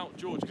 want to shout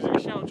George, because if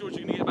you shout George,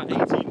 you're going to get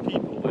about 18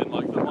 people in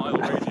like the mile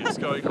radius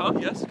going, huh?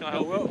 Yes, can I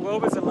help you?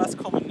 Wilbur's a less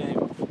common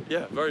name.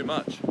 Yeah, very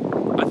much.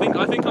 I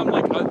think I'm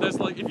like, there's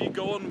like, if you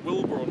go on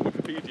Wilbur on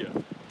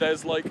Wikipedia,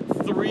 there's like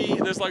the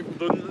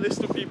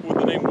list of people with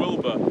the name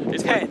Wilbur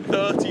is like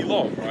 30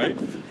 long, right?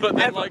 But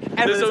then like,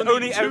 there's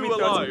only 2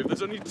 alive.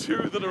 There's only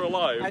 2 that are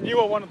alive. And you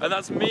are one of them. And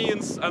that's me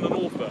and an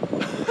author.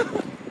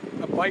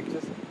 A bike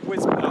just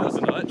whizzed That past. was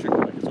an electric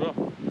bike as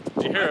well.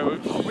 Did you hear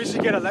it? We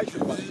should get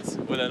electric bikes.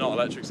 Well, they're not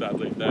electric,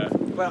 sadly. They're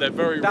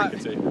very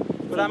rickety.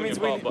 But that means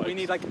we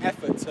need like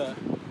effort to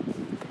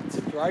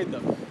ride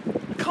them.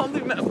 I can't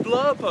believe we met a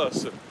Blur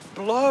person.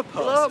 Blur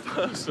Blur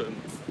person.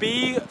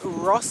 B.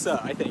 Rosser,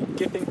 I think.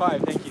 Gifting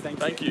 5. Thank you.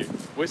 Thank you.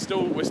 We're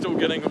still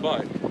getting a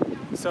bike.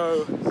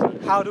 So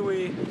how do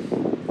we?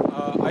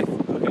 Okay,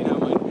 never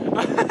mind.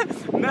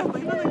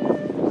 nothing.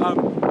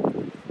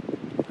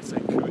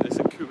 They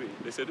said cooey.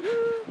 They said.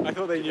 I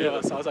thought they knew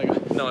us. I was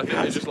like, No, I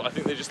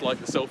think they just like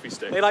the selfie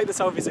stick. they like the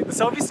selfie stick. The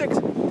selfie stick.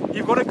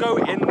 You've got to go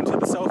into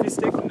the selfie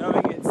stick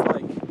knowing it's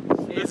like.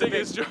 The thing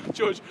is,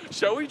 George,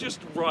 shall we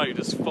just ride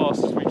as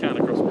fast as we can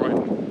across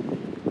Brighton?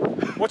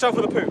 Watch out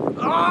for the poo.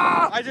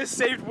 Ah! I just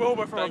saved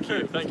Wilbur from a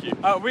poo. Thank you.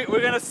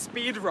 We're gonna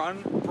speed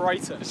run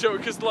Brighton. So,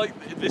 because like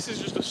this is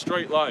just a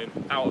straight line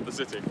out of the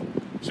city.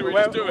 Should we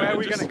just do it? Where are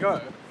we gonna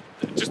go?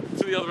 Just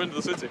to the other end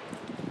of the city.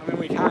 I mean,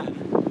 we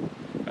can.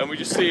 And we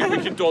just see if we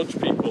can dodge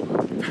people.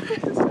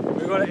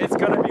 It's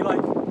gonna be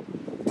like.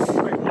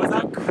 Wait, was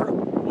that?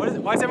 What is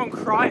it? Why is everyone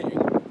crying?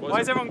 Why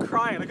is everyone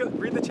crying?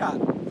 Read the chat.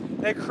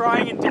 They're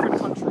crying in different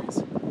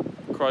countries.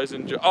 Cries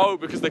in oh,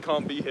 because they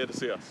can't be here to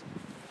see us.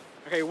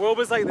 Okay,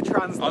 Wilbur's like the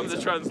translator. I'm the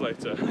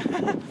translator.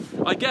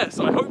 I guess.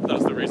 I hope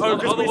that's the reason. Oh,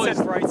 because we Otherwise,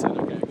 said Brighton.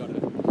 Okay, got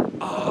it.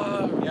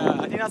 Yeah,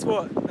 I think that's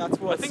what.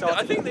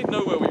 I think they'd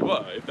know where we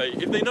were if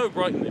they know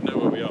Brighton, they'd know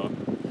where we are.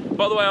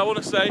 By the way, I want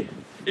to say,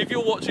 if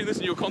you're watching this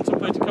and you're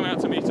contemplating coming out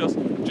to meet us,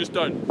 just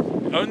don't.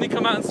 Only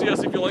come out and see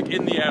us if you're like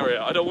in the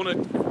area. I don't want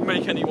to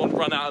make anyone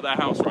run out of their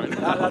house right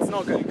now. That's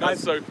not good, guys.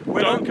 So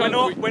we're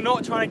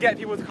not trying to get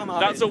people to come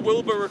out. That's a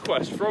Wilbur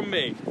request from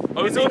me.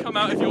 Only come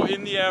out if you're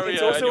in the area.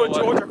 It's also a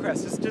George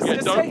request.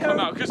 Just don't come home.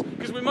 out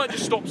because we might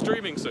just stop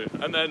streaming soon,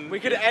 and then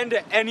we could end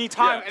at any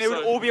time, and it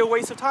would all be a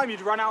waste of time.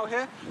 You'd run out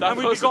here, that and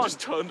we'd be person gone.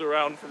 just turned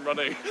around from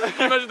running. Can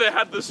you imagine they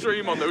had the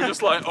stream on? They were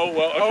just like, oh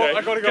well, okay.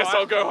 I gotta go. Guess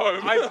I'll go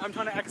home. I'm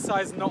trying to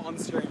exercise not on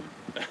stream.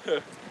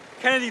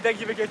 Kennedy, thank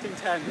you for gifting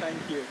 10. Thank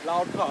you.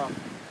 Loud car.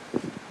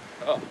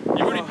 Oh,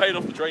 you've already paid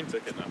off the train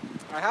ticket now.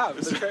 I have.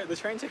 The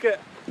train ticket,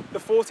 the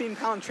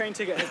 £14 train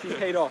ticket has been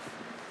paid off.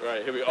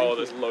 Right, here we go.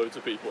 There's loads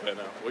of people here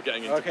now. We're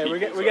getting into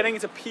we're getting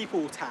into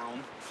People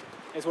Town,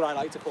 is what I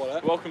like to call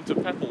it. Welcome to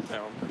Pepple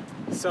Town.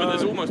 So but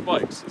there's almost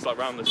bikes. It's like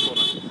round this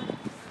corner.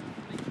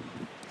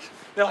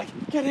 They're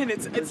like, get in,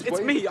 it's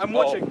me, I'm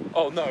watching.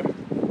 Oh no.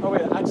 Oh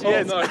wait, it actually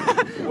is. No.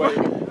 Wait.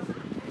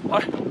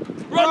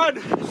 Run!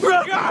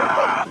 Run!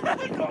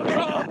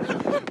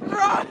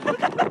 Run!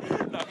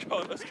 No, come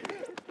on, let's go.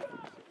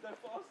 They're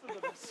faster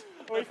than us.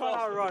 We can't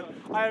outrun.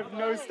 I have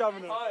no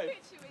stamina. Hi.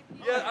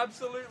 Yeah,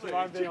 absolutely. Do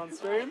I'm being on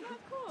stream?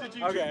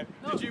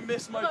 Did you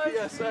miss my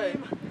PSA?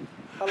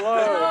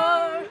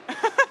 Hello.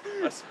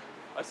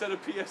 I said a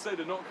PSA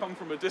to not come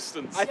from a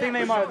distance. I think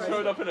they might have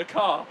showed up in a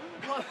car.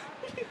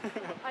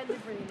 I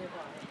live really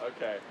nearby.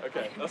 Okay,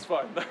 that's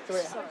fine.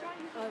 Sorry,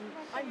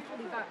 I'm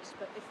fully vaxxed,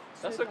 but if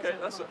that's okay.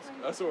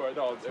 That's all right.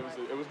 No,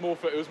 it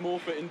was more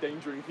for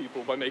endangering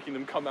people by making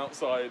them come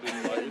outside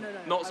and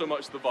like not so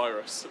much the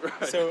virus.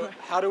 Right. So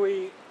how do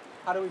we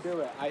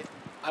do it?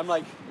 I'm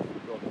like.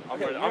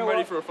 I'm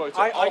ready for a photo.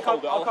 I'll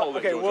hold it.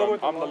 Okay,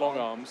 George. I'm the long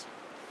arms.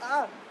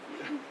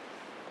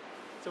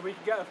 So we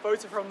can get a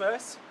photo from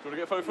this. Do you want to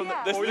get a photo from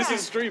Yeah. this? Oh, This yeah.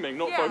 is streaming,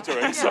 not Yeah.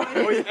 photoing. Yeah. So.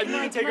 And you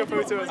can take a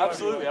photo as well.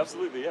 Absolutely,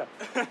 absolutely, yeah.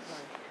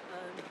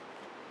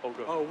 Oh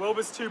god. Oh,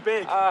 Wilbur's too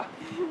big.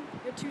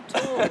 You're too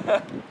tall.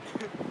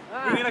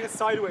 We need like a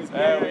sideways.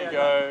 There we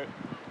go.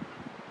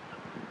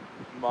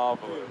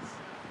 Marvelous.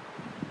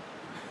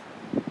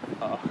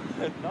 Oh,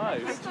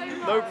 nice.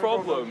 No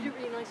problem. You did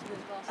really nice with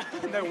those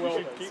glasses. No, You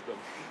Wilbur's. should keep them.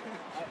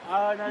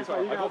 No, it's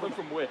fine. I got them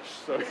from Wish,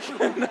 so.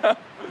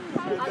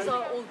 As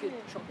are all good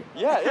shopping.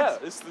 Yeah.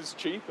 It's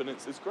cheap and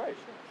it's great.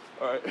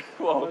 All right.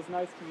 Well. It's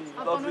nice to meet you.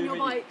 Have fun on your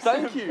bikes.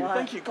 Thank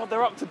you. God,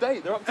 they're up to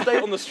date. They're up to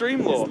date on the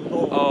stream law.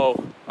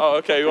 Oh,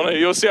 okay.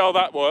 You'll see how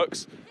that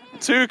works.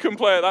 Two can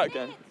play at that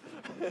game.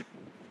 The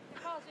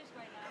car's this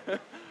way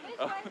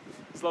now.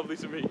 It's lovely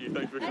to meet you.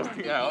 Thank you for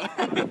coming out.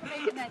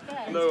 Making their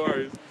day. No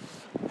worries.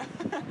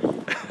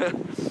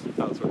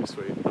 That was very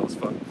sweet. That was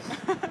fun.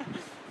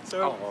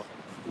 So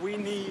we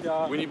need.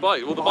 We need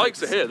bikes. Well, the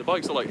bikes are here. The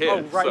bikes are like here.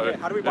 Oh, right so, here.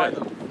 How do we buy yeah.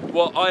 them?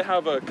 Well, I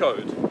have a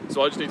code,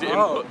 so I just need to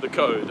input the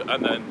code,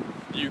 and then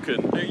you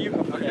can. You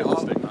have the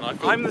stick. And I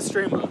feel, I'm the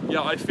streamer.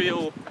 Yeah, I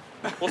feel.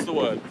 What's the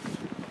word?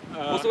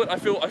 What's the word? I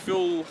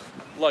feel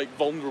like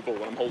vulnerable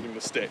when I'm holding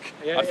the stick.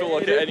 Yeah, I feel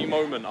like yeah. at any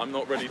moment I'm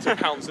not ready to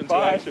pounce into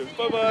Bye. action.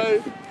 Bye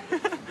bye.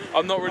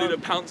 I'm not ready to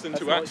pounce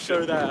into Let's not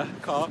show action. their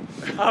car.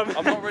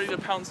 I'm not ready to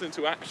pounce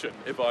into action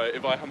if I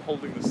am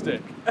holding the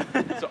stick.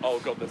 So, oh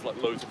god, there's like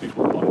loads of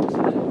people on bikes.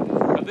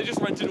 Have they just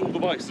rented all the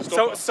bikes to stop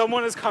So us?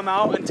 someone has come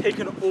out and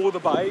taken all the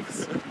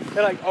bikes.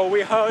 They're like, oh,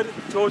 we heard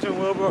George and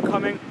Wilbur are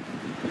coming.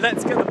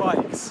 Let's get the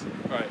bikes.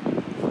 Right.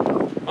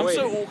 I'm Wait.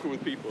 so awkward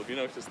with people. Have you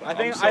noticed that? I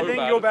think I'm so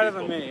bad you're at better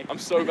people. than me. I'm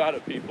so bad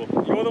at people.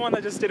 You're the one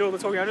that just did all the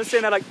talking. I'm just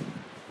sitting there like.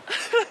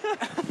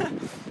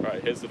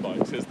 Right, here's the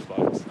bikes. Here's the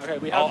bikes. Okay,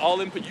 we have.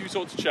 I'll input. You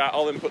sort to chat.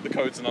 I'll input the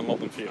codes and unlock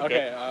them for you.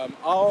 Okay.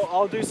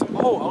 I'll do some.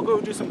 Oh, I'll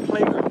go do some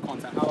playground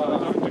content. How about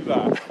that? Don't do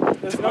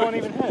that. There's no one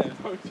even here.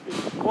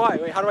 Why?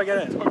 Wait, how do I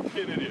get in? Don't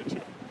be an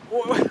idiot.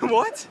 What?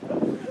 What's?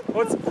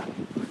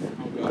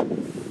 Oh god.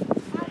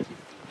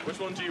 Which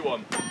one do you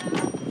want? Do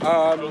you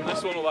want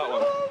this one or that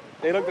one?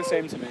 They look the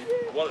same to me.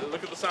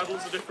 Look at the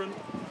saddles are different.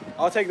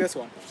 I'll take this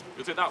one.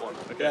 You'll take that one.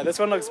 Okay. Yeah, this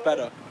one looks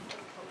better.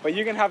 But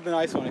you can have the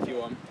nice one if you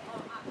want.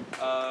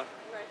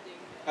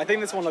 I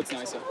think this one looks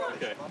nicer.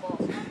 Okay.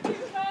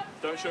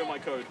 Don't show my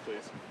code,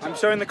 please. I'm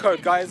showing the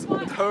code, guys.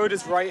 The code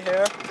is right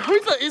here.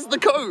 That is the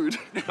code.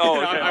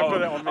 Oh, okay. I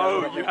put it on me.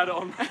 Oh, you had it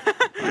on.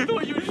 I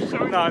thought you were just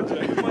showing No, I'm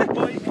joking. my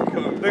bike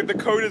code. The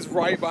code is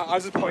right, but I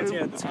was just pointing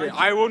it at the screen.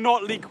 I will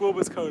not leak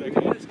Wilbur's code,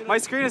 okay? My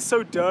screen is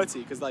so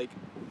dirty, because like...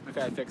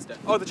 Okay, I fixed it.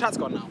 Oh, the chat's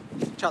gone now.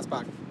 Chat's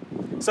back.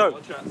 So...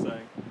 What chat's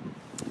saying?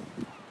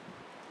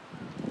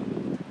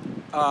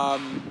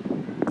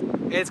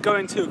 It's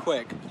going too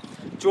quick.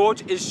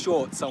 George is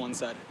short, someone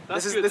said.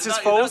 This is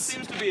false. That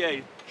seems to be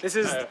a... This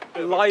is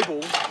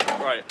libel.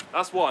 Right,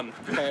 that's one.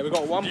 Okay, we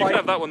got one You bike. can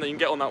have that one, then you can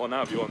get on that one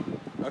now if you want.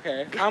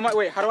 Okay. How do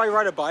I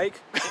ride a bike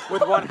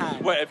with one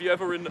hand? Wait, have you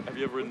ever ridden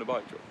a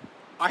bike, George?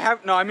 I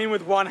have, no, I mean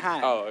with one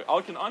hand. Oh,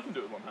 I can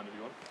do it with one hand if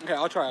you want. Okay,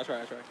 I'll try.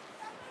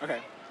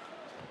 Okay.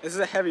 This is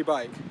a heavy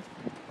bike.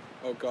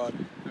 Oh god.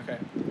 Okay.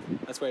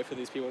 Let's wait for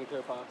these people to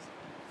go past.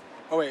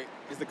 Oh wait,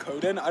 is the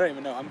code in? I don't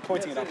even know. I'm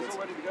pointing it upwards. It's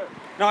all ready to go.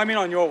 No, I mean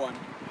on your one.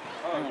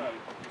 Oh, Hang on. no.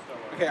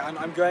 Okay,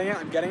 I'm getting it.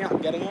 I'm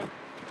getting it.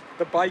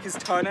 The bike is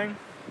turning.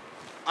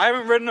 I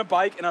haven't ridden a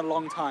bike in a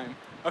long time.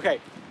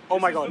 Okay. Oh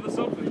my god.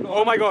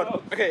 Oh my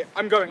god. Okay,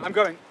 I'm going.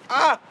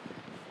 Ah!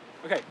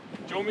 Okay.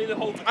 Do you want me to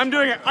hold the I'm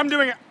doing it.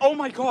 Oh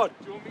my god.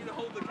 Do you want me to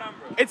hold the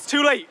camera? It's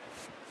too late.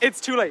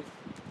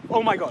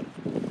 Oh my god.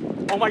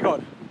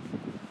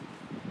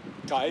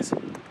 Guys.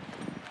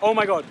 Oh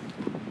my god.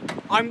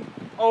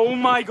 Oh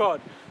my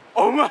god.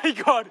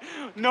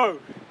 No.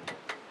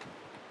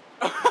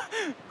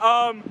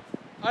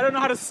 I don't know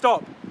how to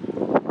stop.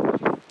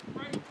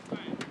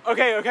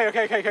 Okay.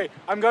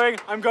 I'm going.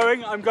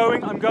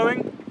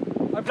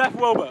 I've left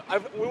Wilbur.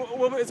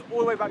 Wilbur is all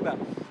the way back there.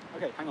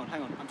 Okay, hang on.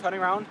 I'm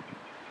turning around.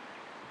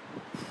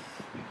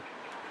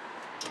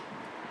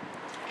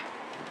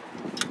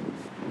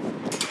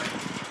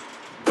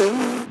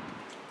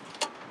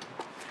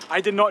 I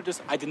did not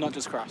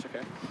just crash,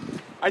 okay?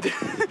 I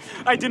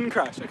didn't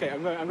crash. Okay,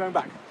 I'm going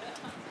back.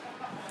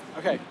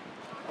 Okay.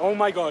 Oh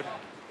my god.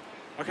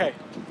 Okay.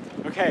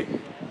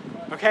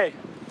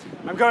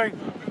 I'm going.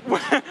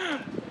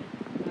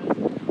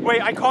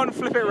 Wait, I can't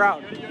flip it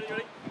around.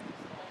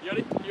 You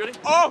ready?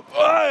 Oh!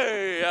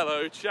 Hey,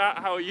 hello chat,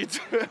 how are you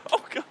doing?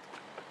 Oh god.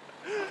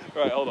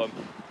 Right, hold on.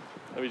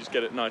 Let me just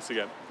get it nice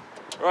again.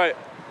 Right.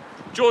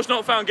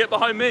 GeorgeNotFound, get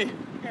behind me.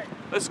 Okay.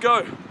 Let's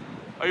go.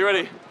 Are you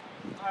ready?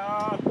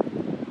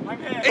 I'm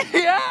here.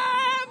 Yeah,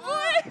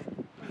 boy!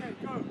 Okay,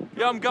 go.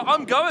 Yeah,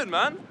 I'm going,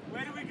 man.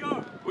 Where do we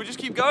go? We'll just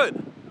keep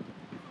going.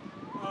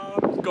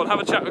 Go on, have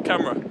a chat with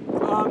camera.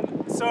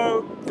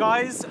 So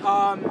guys,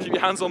 Keep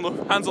your hands on the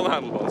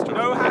handlebars, George.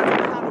 no hands on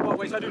the handlebar.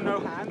 Wait, should I do no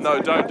hands?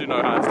 No, don't do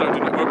no hands. Don't do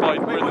no.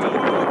 We're in the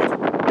middle.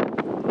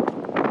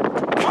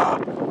 Ah!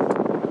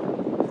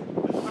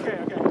 Okay,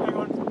 hang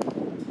on.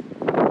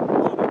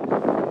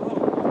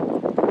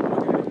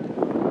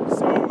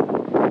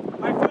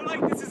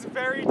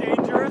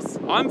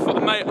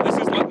 Mate,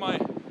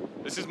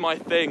 this is my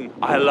thing.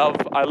 I love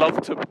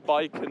to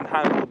bike and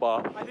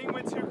handlebar. I think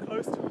we're too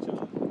close to each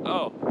other.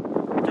 Oh.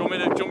 Do you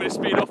want me to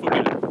speed off a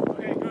bit?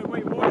 Okay, good.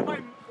 Wait, what if I?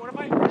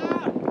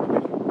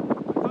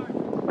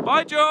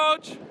 Bye,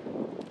 George.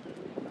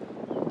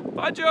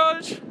 Bye,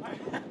 George.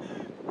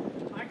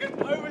 I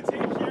can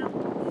overtake you.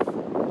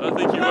 I don't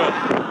think you will.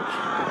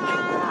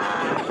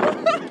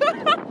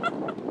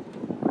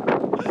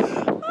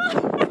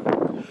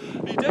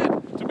 He did.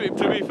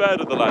 To be fair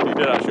to the lad, he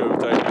did actually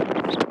overtake me.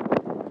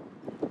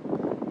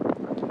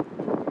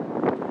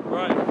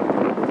 Right,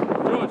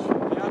 George.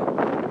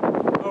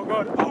 Yeah. Oh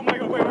god. Oh my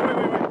god. Wait.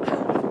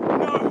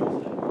 No.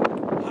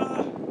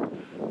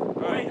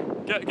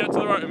 Right. Get to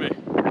the right of me.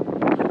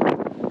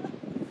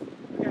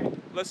 Okay.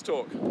 Let's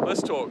talk.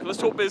 Let's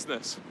talk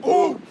business.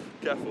 Oh!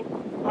 Careful.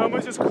 I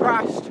almost just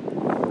crashed.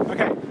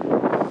 Okay. Get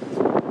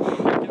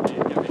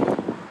me.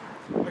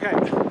 Okay.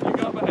 You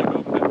go up ahead, I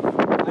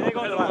think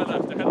on the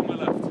left. Ahead on my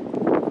left.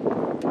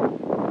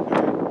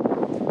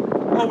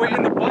 Oh, we're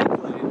in the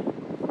bike lane.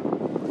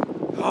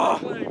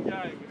 Playing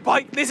gang.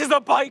 Bike. This is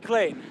a bike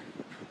lane.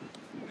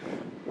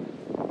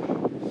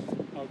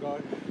 Oh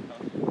god.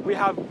 We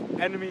have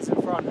enemies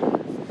in front.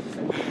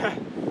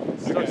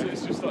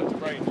 It's just started to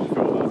rain. Did you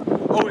feel that?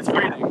 Oh, it's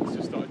raining. It's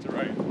just started to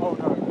rain. Oh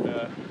no.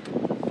 Yeah.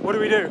 What do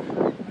we do?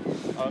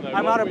 Oh no.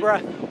 I'm out of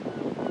breath.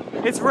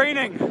 It's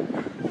raining.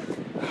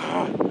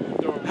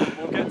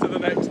 We'll get to the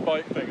next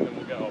bike thing and then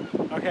we'll get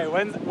off. Okay,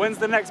 when's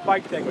the next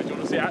bike thing? Wait, do you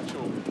want to see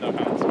actual? No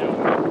hands.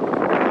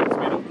 Yeah.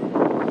 Speed up.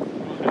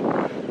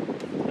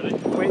 Ready?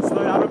 Wait,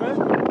 slow down a bit.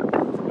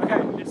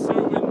 Okay. It's so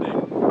windy.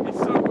 It's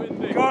so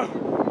windy. Go!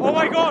 Oh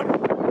my god!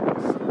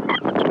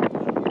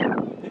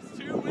 It's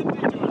too windy,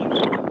 George.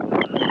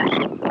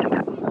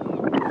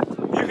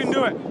 You can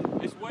do it.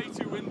 It's way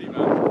too windy,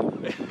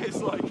 man.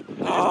 It's like, it just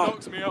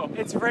knocks me off.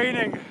 It's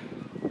raining.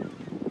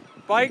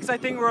 Bikes, I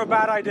think, were a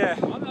bad idea.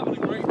 I'm having a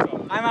great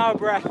time. I'm out of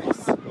breath.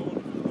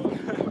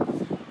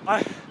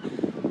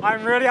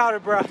 I'm really out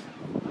of breath.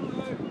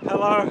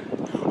 Hello.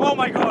 Oh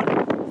my god.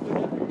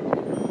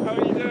 How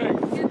are you doing?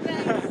 Good,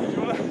 thanks. Do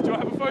you want to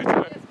have a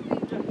photo? Yes,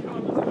 please. Yeah, come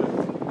on, let's do it.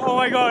 Oh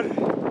my god. Do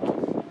you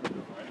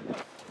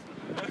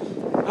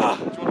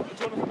want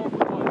to model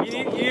the bike? You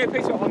need a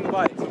picture on the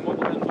bike. It's a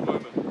model at the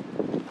moment.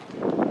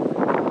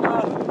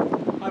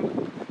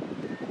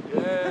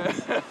 Yeah.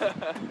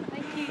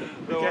 Thank you.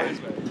 No worries,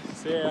 mate.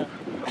 See ya.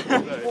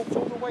 Walked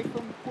all the way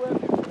from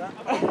Worthing for that.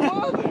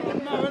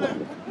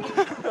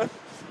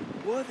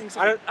 Worthing's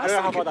I don't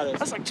know how far that is.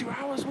 That's like 2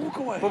 hours walk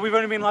away. But we've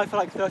only been live for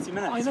like 30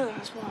 minutes. I know,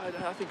 that's why I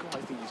think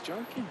he's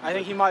joking. I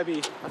think he might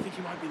be. I think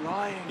he might be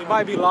lying. He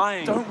might be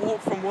lying. Don't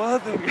walk from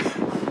Worthing.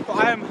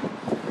 But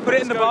put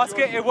it in the go,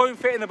 basket. George. It won't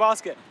fit in the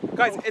basket,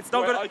 guys. It's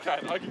not Wait, gonna.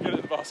 I can get it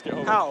in the basket.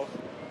 Hold on. How?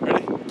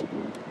 Ready?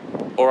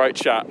 All right,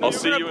 chat. No, I'll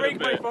see you in a break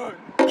bit. my phone.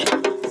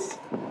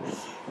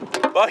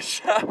 Bye,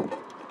 chat.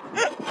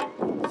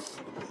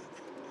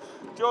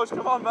 George,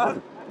 come on,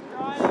 man.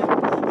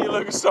 He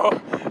looks so.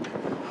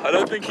 I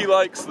don't think he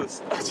likes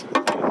this.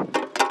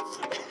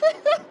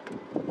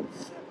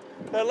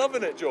 They're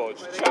loving it,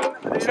 George.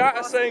 Chat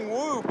is saying,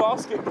 woo,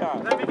 basket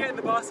can. Let me get in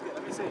the basket.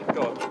 Let me see.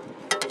 Go on.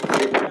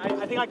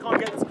 I think I can't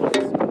get this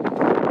close.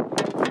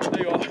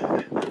 There you are.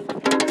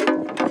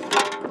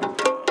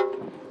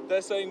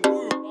 They're saying,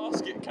 woo,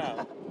 basket can.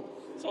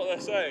 That's what they're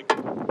saying.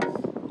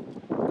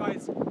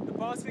 Guys, the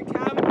basket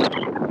cam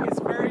is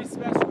very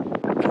special.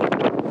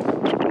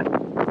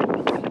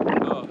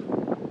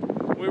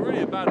 We're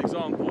really a bad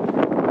example.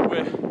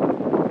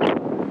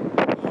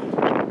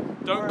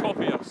 Don't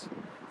copy us.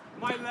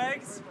 My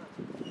legs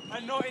are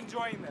not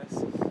enjoying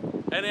this.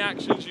 Any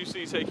actions you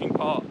see taking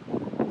part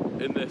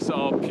in this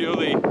are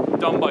purely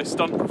done by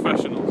stunt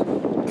professionals.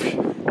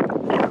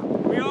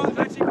 We are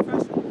actually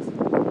professionals.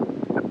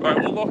 Right,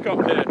 we'll lock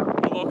up here.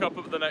 We'll lock up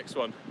at the next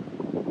one.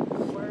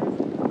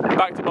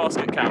 Back to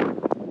basket cam.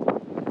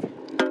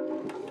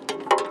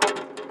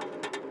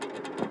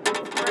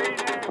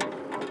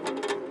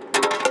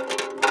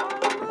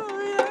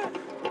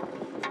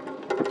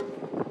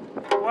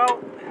 Well,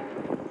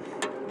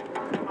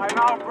 I'm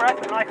out of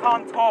breath and I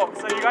can't talk,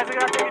 so you guys are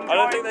gonna have to enjoy. I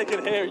don't think they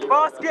can hear you.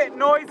 Basket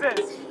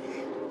noises.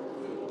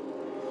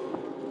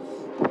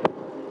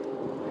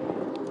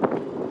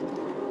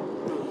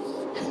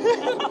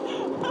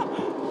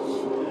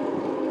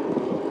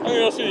 I'm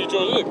gonna ask you, George.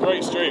 This is a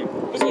great stream.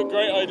 This is a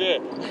great idea.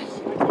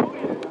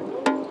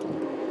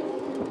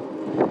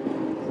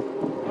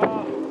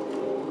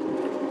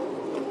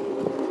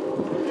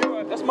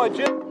 That's my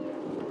gym.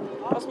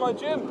 That's my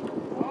gym.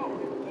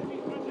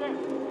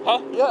 Huh?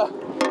 Yeah.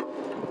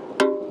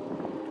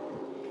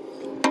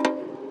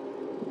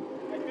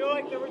 I feel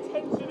like the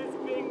retention is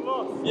being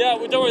lost. Yeah,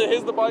 well, don't worry.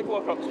 Here's the bike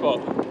lock-up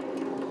spot.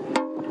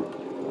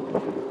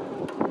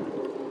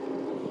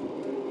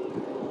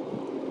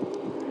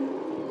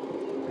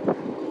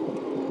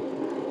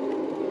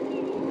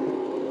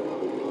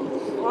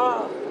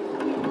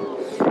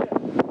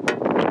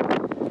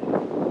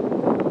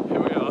 Here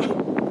we are.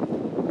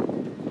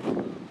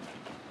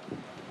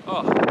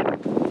 Oh,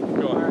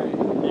 go on.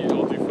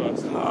 I'll do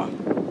first.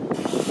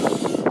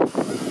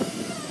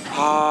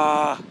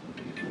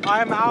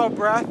 I am out of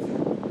breath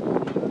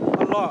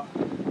a lot.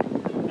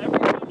 Every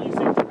time you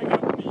seem to pick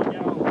up me, you get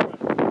out of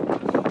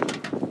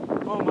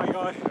breath. Oh my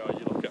god. Yeah,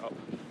 you lock it up.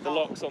 The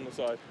lock's on the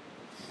side.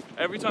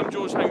 Every time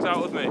George hangs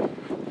out with me,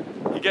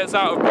 he gets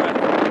out of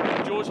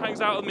breath. George hangs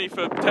out with me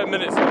for 10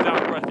 minutes and he's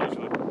out of breath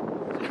usually.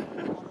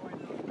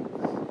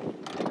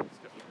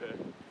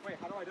 Wait,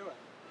 how do I do it?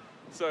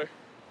 So,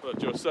 look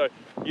George, so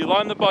you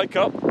line the bike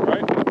up,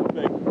 right?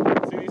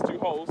 See these two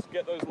holes,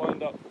 get those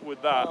lined up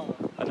with that,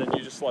 and then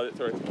you just slide it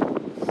through.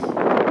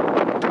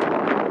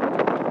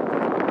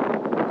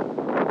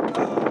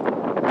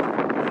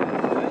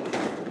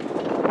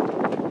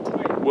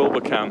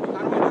 Wilbur cam. How do I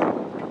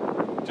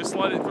do it? Just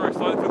slide it through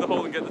the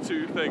hole and get the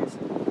two things.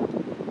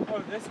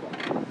 Oh, this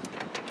one.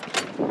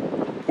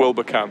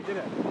 Wilbur cam. Did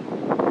it.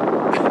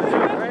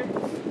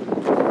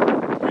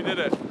 We did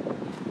it.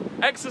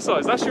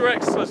 Exercise, that's your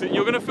exercise.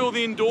 You're going to feel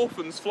the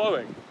endorphins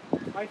flowing.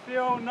 I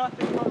feel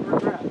nothing but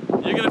regret.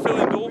 You're going to feel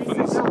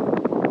endorphins.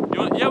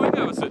 Yeah, we can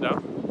go and sit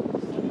down.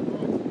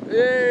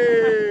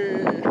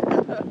 Yay!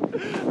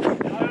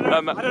 I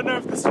don't know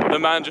if this The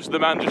man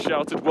just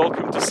shouted,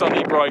 "Welcome to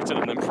sunny Brighton,"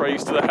 and then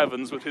praised to the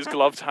heavens with his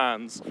gloved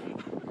hands.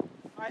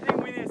 I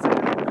think we need to sit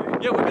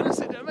down. Yeah, we're going to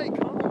sit down, mate.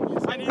 Come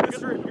on. I need the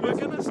stream. We're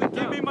going to sit down.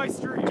 Give me my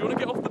stream. Do you want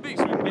to get off the beach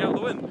so we can be out of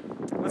the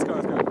wind? Let's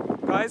go.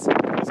 Guys,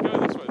 Let's go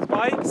this way.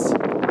 bikes,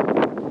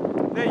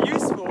 they're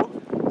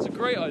useful, It's a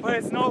great idea. but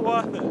it's not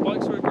worth it.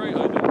 Bikes are a great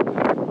idea.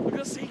 Look at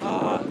the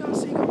seagull. Look at the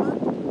seagull, man.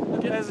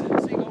 Look at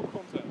the seagull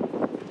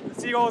content.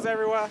 Seagulls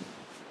everywhere.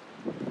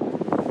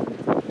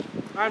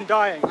 I'm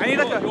dying. I need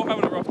You're like a...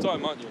 having a rough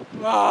time, aren't you?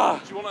 Ah,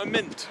 Do you want a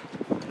mint?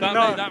 No.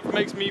 That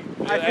makes me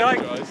I feel like-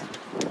 energized.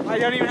 I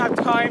don't even have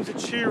time to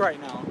chew right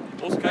now.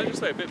 Also, can I just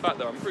say a bit back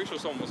there? I'm pretty sure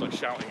someone was like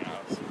shouting at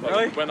us. Like,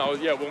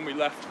 Really? When we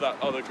left the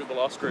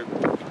last group.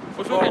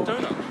 What do you want to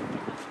get a donut?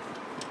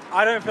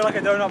 I don't feel like a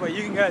donut, but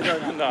you can get a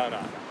donut. No.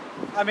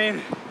 I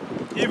mean,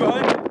 you've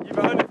earned it. You've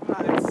earned it from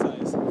that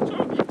exercise.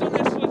 Sure, you've done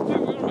this, let's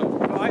do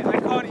it. But I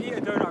can't eat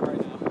a donut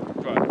right now.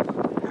 Right,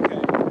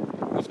 Okay.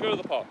 let's go to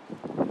the park.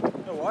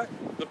 The what?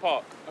 The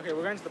park. Okay,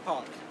 we're going to the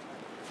park.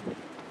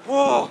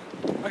 Whoa!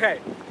 Okay,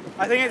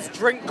 I think it's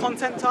drink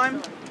content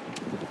time.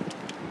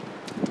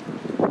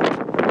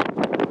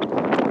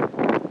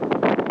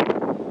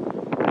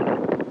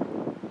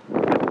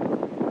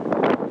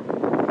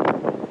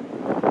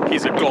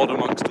 He's a god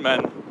amongst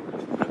men.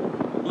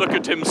 Look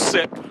at him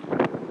sip. Okay.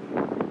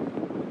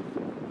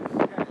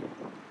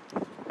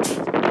 I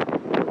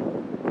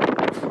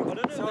don't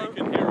know if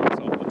they can hear us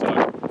all the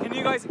time. Can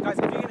you guys, if you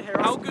can hear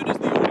us... How good is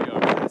the audio?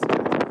 If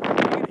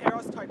you can hear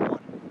us, type 1.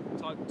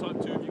 Type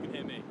 2 if you can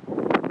hear me.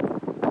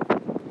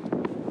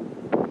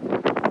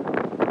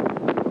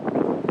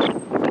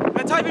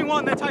 They're typing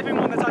 1, they're typing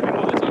 1, they're typing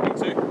 1. They're typing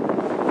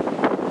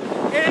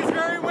 2. It is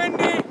very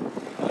windy!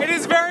 It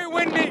is very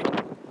windy!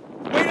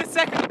 Wait a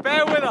second,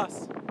 bear with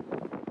us.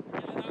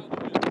 Getting out of the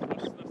wind,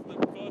 that's the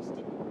first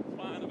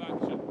plan of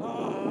action.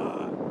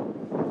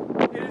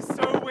 It is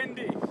so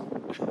windy.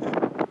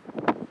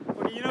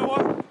 Okay, you know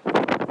what?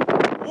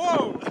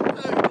 Whoa!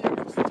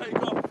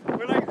 Take off.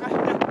 We're like...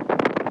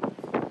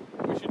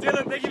 We should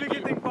Dylan, thank you for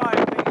gifting 5.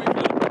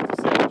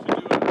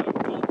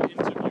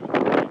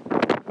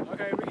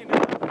 Okay, we can do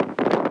that.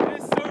 It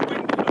is so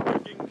windy.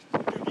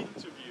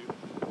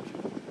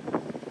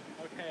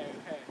 Okay.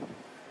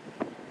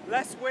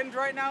 Less wind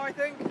right now, I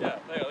think. Yeah,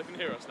 they can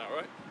hear us now,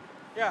 right?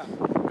 Yeah.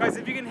 Guys,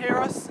 if you can hear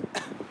us,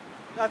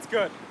 that's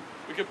good.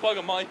 We could plug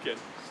a mic in,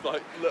 just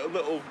like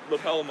little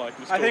lapel mic.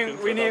 And I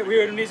think we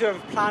would need to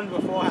have planned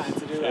beforehand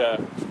to do that.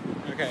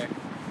 Yeah. Okay.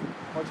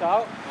 Watch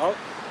out. Oh.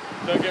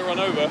 Don't get run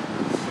over.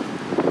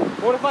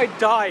 What if I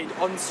died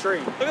on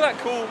stream? Look at that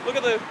cool. Look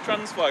at the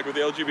trans flag with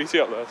the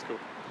LGBT up there. That's cool.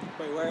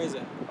 Wait, where is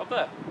it? Up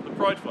there, the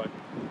pride flag.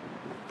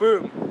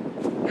 Boom.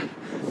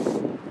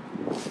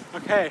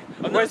 Okay.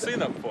 I've never seen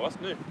that before.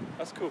 That's new.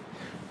 That's cool.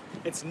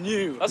 It's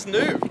new. That's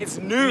new. It's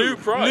new. New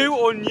pride. New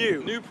or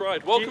new? New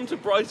pride. Welcome to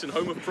Brighton,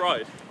 home of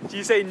pride. Do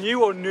you say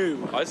new or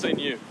new? I say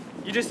new.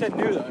 You just said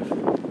new though.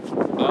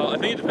 I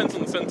think it depends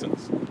on the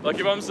sentence. Like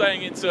if I'm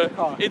saying it's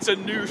a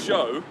new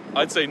show,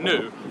 I'd say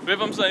new. But if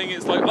I'm saying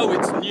it's like, oh,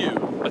 it's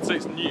new, I'd say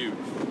it's new.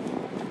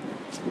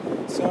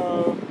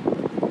 So...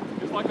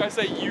 It's like I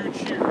say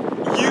YouTube.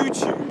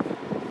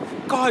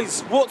 YouTube.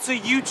 Guys, what's a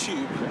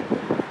YouTube?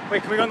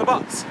 Wait, can we go on the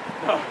bus?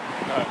 No.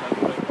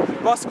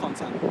 Bus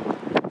content.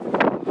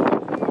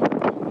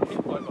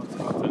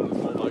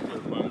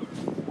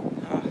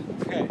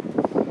 Okay.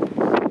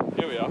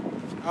 Here we are.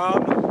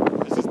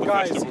 This is the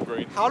Guys, vegetable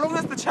green. how long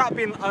has the chat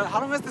been? How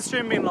long has the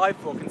stream been live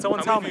for? Can someone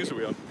How tell many me? views are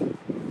we on?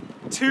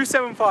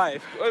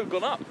 275. Oh, we've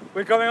gone up.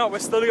 We're going up. We're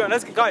still going.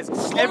 Let's go, guys.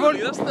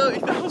 Slowly, that's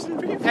 30,000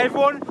 people.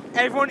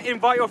 Everyone,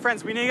 invite your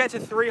friends. We need to get to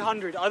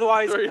 300.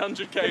 Otherwise,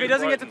 300k. if it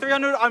doesn't get to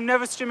 300, I'm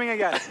never streaming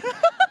again.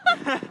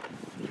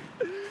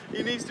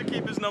 He needs to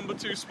keep his number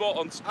 2 spot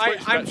on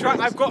Twitch. I'm trying.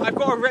 I've got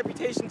a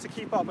reputation to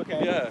keep up.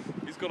 Okay. Yeah,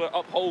 he's got to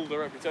uphold a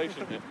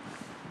reputation here.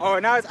 Oh,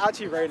 now it's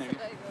actually raining.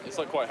 It's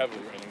like quite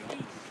heavily raining now.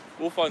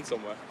 We'll find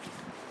somewhere.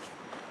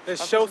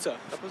 There's shelter.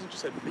 That person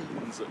just said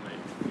beans at me.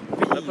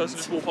 That person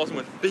just walked past and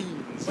went,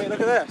 beans. Wait,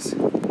 look at this.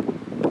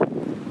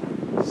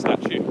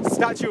 Statue.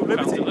 Statue of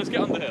Liberty. Fountain. Let's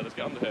get under here. Let's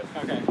get under here.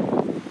 Okay.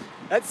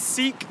 Let's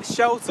seek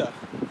shelter.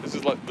 This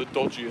is like the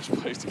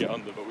dodgiest place to get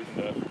under, but we can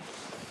do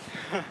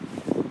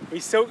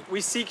it.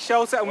 We seek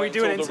shelter and we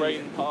do an until the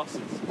interview. rain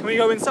passes. Can we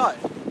go inside?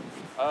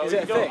 Is We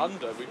it can a go thing?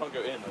 under. We can't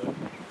go in though.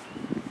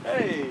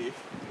 Hey.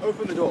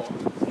 Open the door.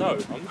 No,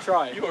 I'm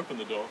Try. You open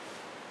the door.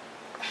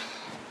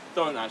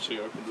 Don't actually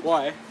open the door.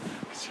 Why?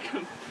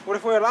 What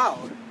if we're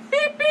allowed?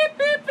 Beep beep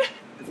beep.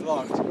 It's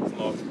locked. It's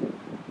locked.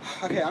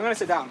 Okay, I'm gonna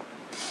sit down.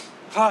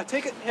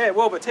 Take it here,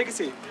 Wilbur. Take a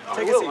seat.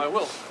 Take a seat. I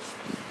will.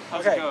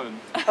 How's Okay. it going?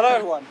 Hello,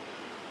 everyone.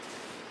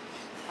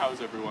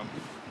 How's everyone?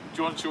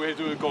 Should we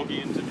do a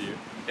Goggy interview?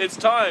 It's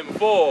time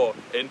for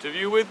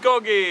Interview with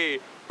Goggy.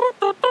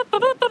 I'm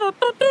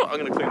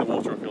gonna clean the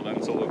water up your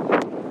lens all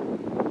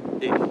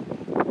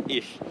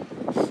ish.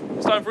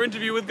 It's time for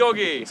Interview with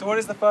Goggy. So what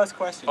is the first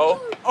question? Oh.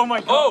 Oh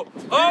my god.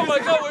 Oh my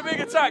god, we're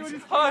being attacked.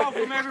 Hi.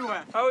 From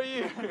everywhere. How are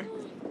you?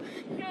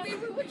 We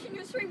were watching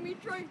your stream, we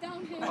drove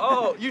down here.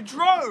 Oh, you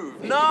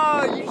drove?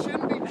 No, you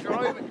shouldn't be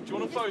driving. Do you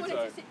want a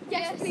photo?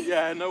 Yes, please.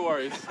 Yeah, no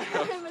worries.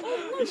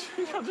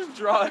 You can't just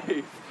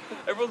drive.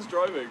 Everyone's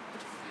driving.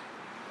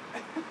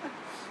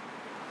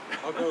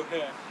 I'll go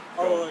here.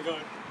 Oh my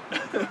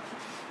god.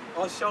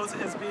 Our shelter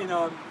has been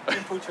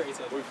infiltrated.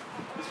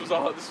 This was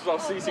our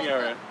seating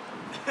area.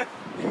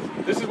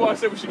 This is why I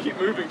said we should keep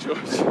moving, George.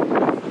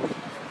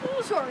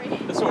 Oh, sorry.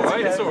 It's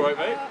alright, it's alright,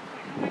 mate.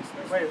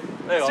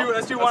 Wait, There you are.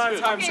 let's do That's one at a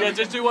good. time. Okay. Yeah,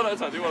 just do one at a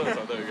time, do one at a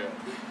time. There we go.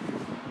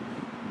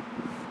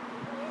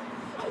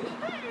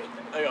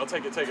 There you go,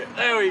 take it.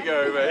 There we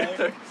go,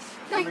 mate.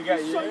 Can we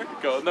get you?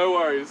 God, no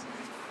worries.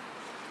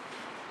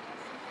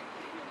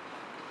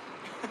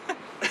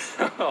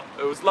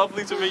 It was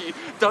lovely to meet you.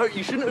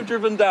 You shouldn't have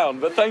driven down,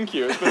 but thank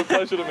you. It's been a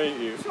pleasure to meet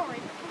you. Sorry.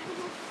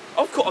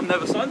 Of course, I've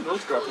never signed an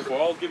autograph before.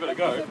 I'll give it a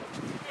go.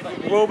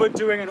 Wilbur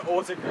doing an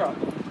autograph.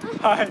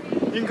 Hi,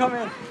 you can come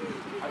in.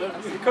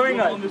 You're coming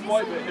now. On this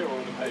white bit here or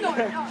on the page? No,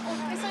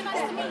 it's so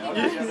nice to meet you.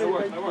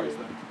 Yeah, no worries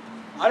then.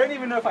 I don't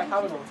even know if I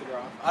have an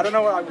autograph. I don't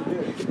know what I would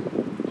do.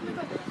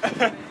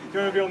 Do you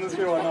want to be on the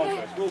screen or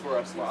not? Wilbur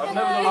I've never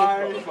done an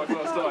autograph. It's my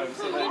first time,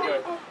 so there you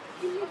go.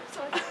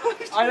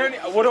 I don't.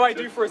 What do I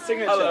do for a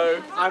signature?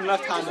 Hello. I'm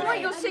Write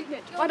left-handed. your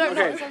signature. I don't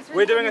know. Okay,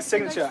 we're doing a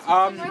signature.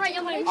 Write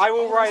your name. I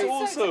will write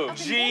Awesome.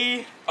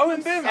 G Oh,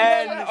 and BIM.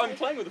 And- I'm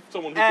playing with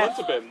someone who and- went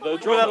to BIM. The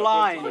with drummer a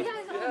line. went to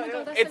BIM. Oh my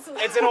god, that's It's so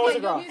cool. it's an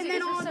autograph. And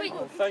then wait,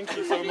 Thank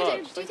you so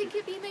much. do you think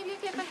it'd be maybe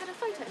okay if I had a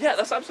photo? Yeah,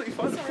 that's absolutely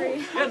fine.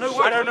 Sorry. Yeah, no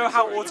worries. I don't know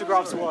how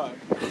autographs work.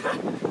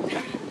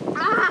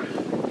 Ah!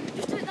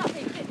 Just do it that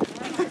big.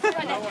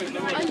 Right now. I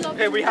love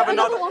Okay, we it. have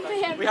Another another. one for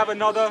him. We have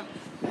another.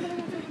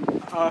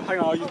 Hang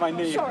on, I'll use my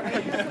knee. Sorry.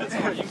 That's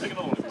alright, you can take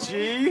another one.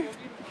 G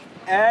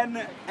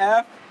N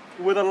F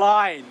with a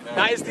line.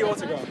 That is the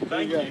autograph. There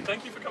Thank you you. go.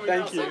 Thank you for coming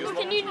Thank down. you. It was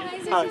Can you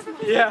Hi.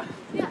 Yeah.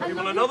 Yeah, I You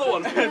want love another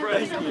one? it. Do you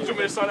want me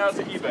to sign out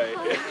to eBay?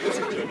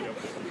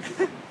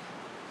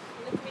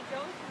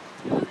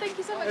 Oh, thank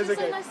you so much. It's It's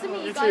so okay. nice to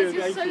meet you You guys. too,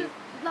 You're thank so you.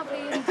 lovely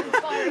and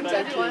inspiring to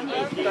everyone.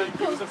 Thank you. It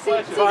was a See-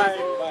 pleasure. see you Bye.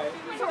 soon. Bye. Bye.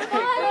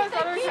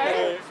 Thank you.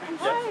 Hey.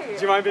 Bye.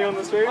 Do you mind being on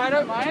the stream? I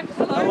don't mind.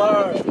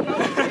 Hello.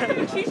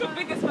 Hello. She's your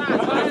biggest fan.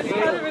 It's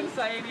kind of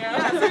insane,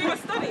 yeah. So we were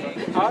studying,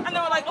 Huh? and they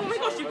were like, "Oh my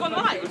gosh, you've gone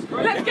live.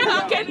 Let's get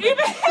up, get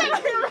Uber."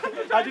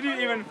 How did you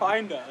even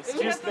find us?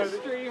 We Just had know the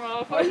stream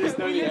off. I just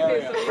know We the used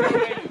area. it, so we know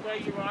where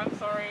you are. I'm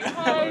sorry.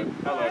 Hi.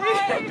 Hello.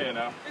 Hi. I'm here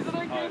now. Is it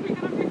okay if we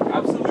get a picture?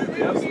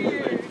 Absolutely,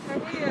 absolutely. How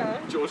are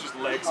you? George's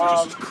legs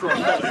are just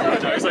crumbling right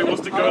now. He's like,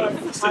 wants to go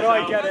and sit How do I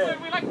down. get it?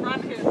 We like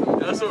ran here.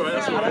 That's alright,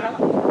 that's alright. Is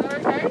that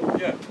okay?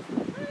 Yeah. Do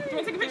you want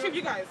to take a picture of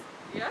you guys?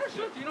 Yeah,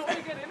 sure. Do you not want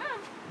to get in now?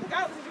 Look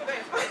out, this is your day.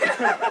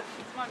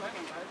 It's my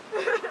moment, guys.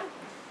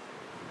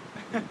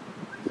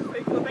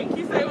 Very cool. Thank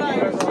you so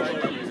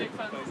much. Music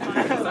fans.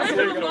 That's Sorry really for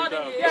going bothering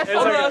down. you. Yes, It's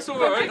okay. that's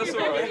alright, Thank that's you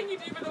for alright. everything you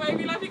do, by the way.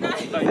 We love you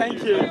guys.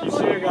 Thank you.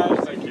 See you guys.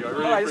 Thank you, I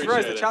really Oh, I just realised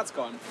appreciate the it. chat's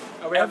gone.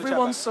 Oh, we have the chat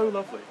Everyone's back. so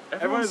lovely.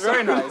 Everyone's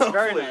very so nice,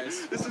 very lovely. nice.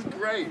 This is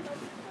great.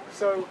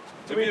 So,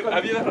 do we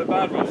Have you ever had a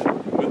bad run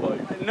with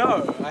like?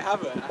 No, I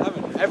haven't.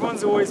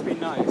 Everyone's always been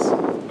nice.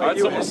 I had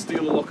You- someone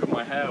steal a lock of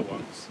my hair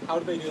once. How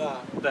did they do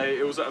that?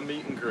 It was at a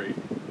meet and greet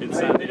in They-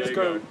 San they just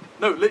Diego. go-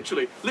 No,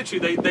 literally,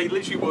 they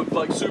literally were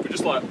like super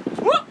just like,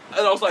 what?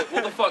 And I was like,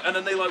 what the fuck? And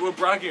then they like were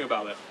bragging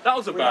about it. That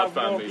was a We bad have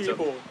fan more meetup.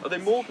 people. Are there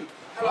more people?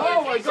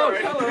 Oh my god,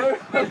 hello.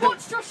 We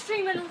watched your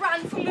stream and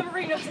ran from the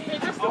arena to here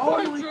just to Oh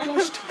find my you.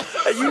 gosh,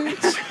 you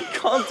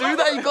can't do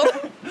that. You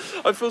got.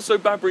 I feel so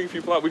bad bringing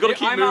people out. We got to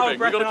keep I'm out of moving. We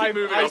breath got to and keep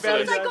moving. I As soon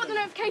as barely- I got the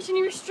notification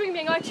you were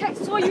streaming, I checked,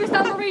 saw you was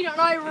down the arena,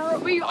 and I I'm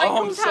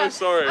called so her,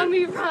 sorry. and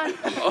we ran.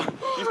 Oh,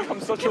 you've come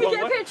such Can a we long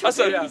get a way. picture,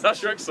 please?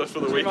 That's your exercise for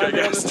the week, I Might be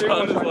on the guess. stream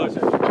Time is or like-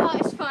 something. Oh,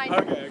 it's fine.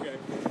 Okay.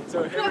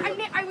 So here No, we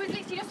go. I was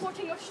literally just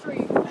watching your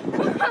stream.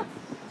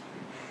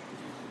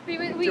 we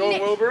Do you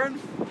want Wilbur in?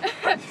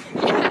 if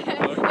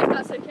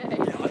that's okay.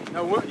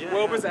 No,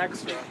 Wilbur's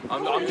extra.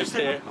 I'm just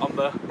here. I'm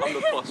the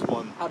plus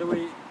one. How do we?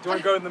 Do you want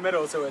to go in the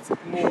middle so it's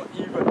more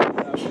even?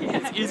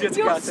 It's easier to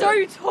You're get so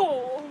in.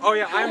 tall. Oh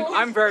yeah,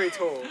 I'm very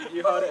tall.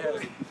 You heard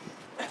it here.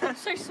 I'm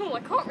so small, I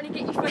can't really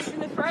get you both in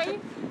the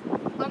frame.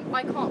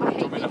 I can't, I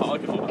hate I mean, I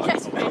can hold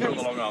Yes, I've got the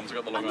please. long arms, I've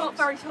got the long I'm arms.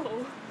 not very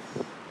tall.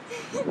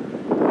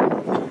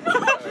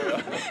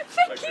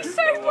 Thank you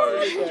so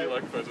much. Do you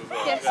like photos as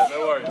well? Yes. Yeah, no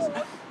worries.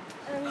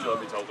 She'll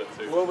let me hold it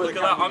too. Look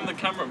at that, I'm the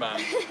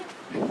cameraman.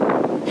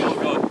 Oh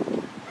god.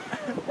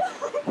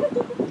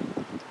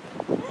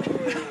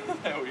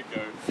 There we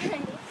go.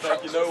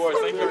 Thank you, no worries,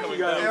 thank you for coming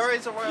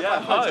down.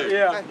 Yeah, hi.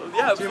 Yeah.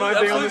 Do you mind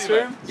being on the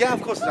stream? Yeah,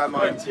 of course I don't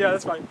mind. Yeah,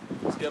 that's fine.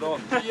 Let's get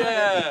on.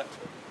 Yeah.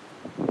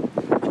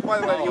 By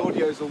the way, the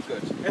audio's all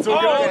good. It's all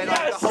Oh, good.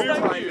 yes, the whole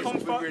thank time you.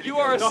 it's been really You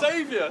are a good.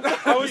 saviour.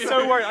 I was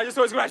so worried. I just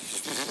thought it was going to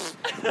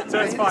so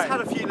it's It's fine.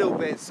 had a few little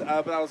bits,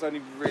 but that was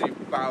only really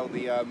about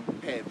the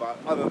pit. But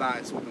other than that,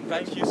 it's all been good.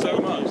 Thank you so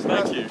much.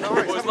 Thank you. No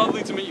worries. Well, it's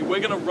lovely to meet you. We're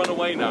going to run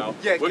away now.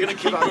 Yeah, we're going to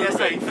keep goodbye. moving. Yeah,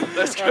 safe.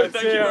 Let's go. Alright,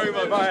 Thank see you ya. very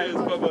much. Bye. Cheers.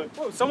 Bye-bye.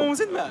 Whoa, someone was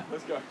in there.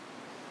 Let's go.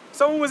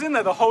 Someone was in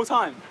there the whole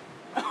time.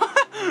 Let's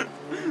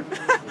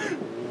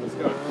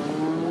go.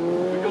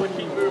 We've got to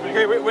keep moving.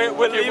 Okay, we're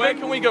Okay, leaving. where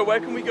can we go? Where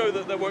can we go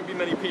that there won't be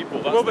many people?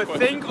 That's Well, the but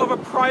question. think of a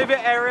private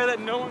area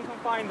that no one can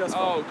find us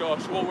from. Oh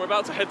gosh, well we're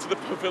about to head to the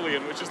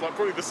pavilion, which is like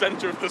probably the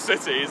centre of the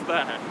city, is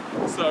there.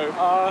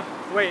 So,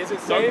 Wait, is it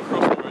don't safe?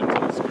 cross over into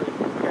the screen.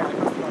 Okay, I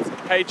pressed the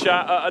button. Hey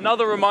chat,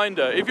 another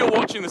reminder, if you're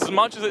watching this, as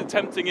much as it's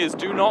tempting is,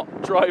 do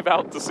not drive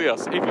out to see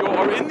us. If you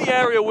are in the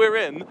area we're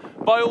in,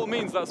 by all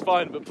means that's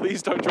fine, but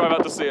please don't drive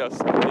out to see us.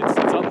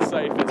 It's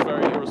unsafe, it's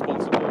very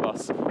irresponsible of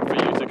us for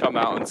you to come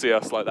out and see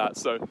us like that.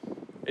 So,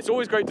 it's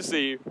always great to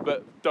see you,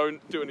 but don't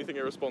do anything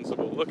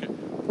irresponsible. Look at...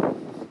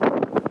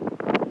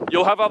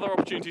 You'll have other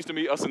opportunities to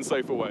meet us in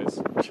safer ways.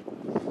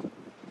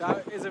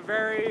 That is a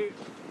very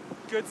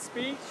good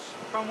speech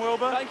from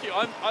Wilbur. Thank you.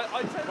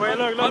 Wait,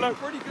 look, I'm look.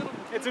 pretty good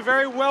at It's a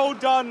very well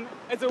done.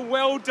 It's a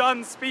well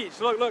done speech.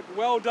 Look,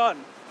 well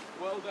done.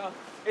 Well done.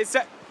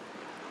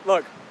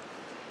 Look.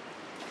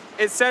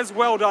 It says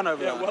well done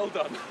over Yeah, there. well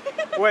done.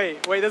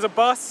 Wait, there's a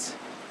bus.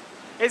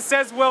 It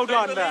says well They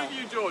done believe there.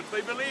 you, George.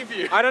 They believe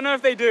you. I don't know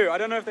if they do.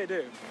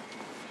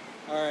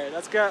 All right,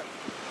 let's go.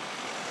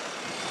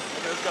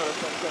 Okay, let's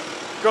go.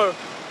 Go.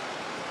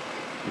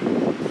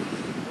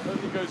 It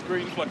only goes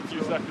green for like a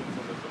few seconds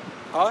on this one.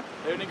 Huh?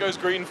 It only goes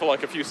green for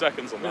like a few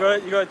seconds on that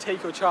one. You gotta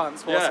take your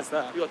chance whilst it's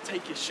there. You gotta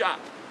take your shot.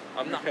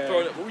 I'm not Okay.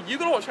 throwing it. Well, you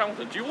gotta watch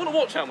Hamilton. Do you want to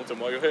watch Hamilton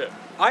while you're here?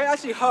 I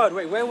actually heard.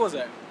 Wait, where was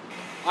it?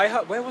 I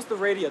heard. Where was the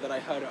radio that I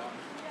heard it on?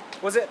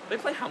 Was it? They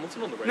play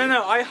Hamilton on the radio.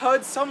 No. I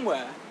heard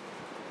somewhere.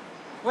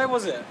 Where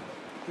was it?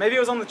 Maybe it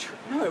was on the.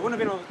 No, it wouldn't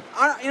have been on.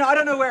 I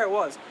don't know where it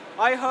was.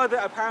 I heard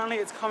that apparently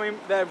it's coming.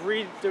 They're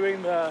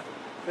redoing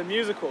the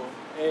musical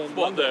in.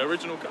 What, London. the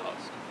original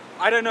cast?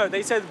 I don't know.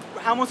 They said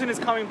Hamilton is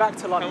coming back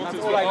to London.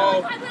 Hamilton's That's all I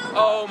know.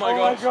 oh my Oh my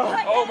gosh.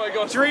 God. Oh my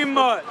gosh. Dream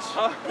much.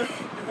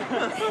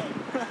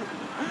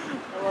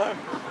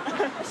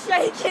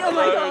 Shaking, oh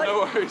my No, god. no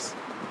worries.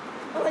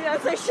 Oh my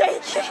god, I'm so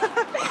shaky.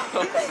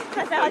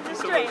 That's how I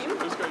just dream.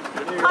 Just go to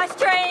the- I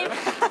stream.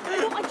 I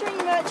got my dream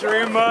merch.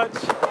 Dream much.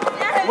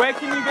 Yeah.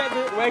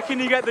 Where can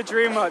you get the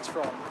dream much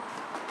from?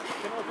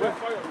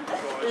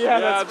 Yeah,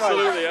 that's fine.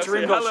 absolutely.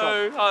 Dream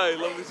Hello. dot shop. Hi,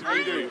 lovely to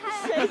meet you.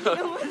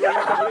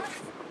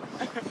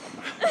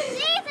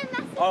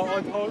 Oh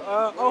my god.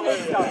 Oh, hold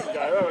it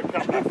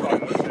down.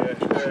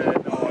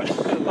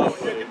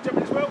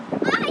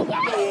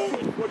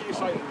 What do you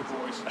say to the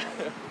boys?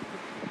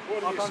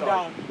 What I'll come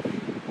down.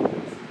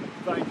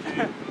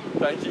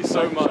 Thank you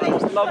so much. It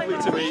was lovely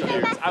to meet you.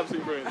 It's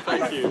absolutely brilliant.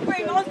 Thank you.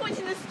 Stream. I was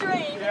watching the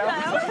stream.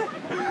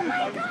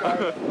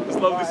 It's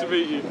lovely to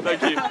meet you.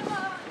 Thank you.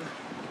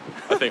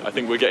 I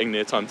think we're getting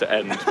near time to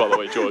end, by the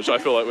way, George. I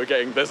feel like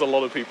there's a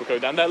lot of people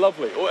going down. They're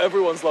lovely. Or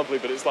everyone's lovely,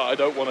 but it's like I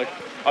don't want to,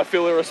 I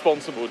feel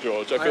irresponsible,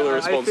 George. I feel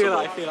irresponsible.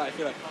 I feel like.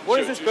 What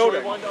is this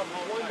building? Wind it up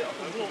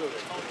into the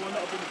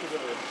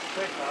pavilion.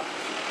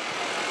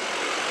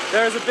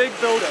 There is a big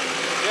building.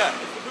 Yeah,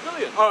 it's the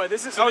pavilion. Oh,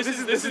 this is the called,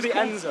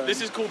 end zone.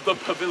 This is called the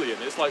pavilion.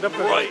 It's like The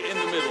pavilion. right in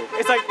the middle.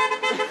 It's like.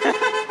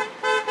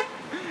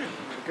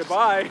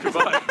 Goodbye.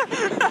 Goodbye.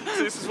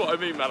 So this is what I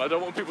mean, man. I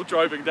don't want people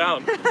driving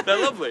down. They're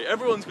lovely.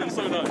 Everyone's been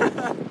so nice.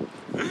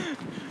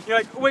 You're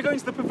like, we're going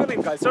to the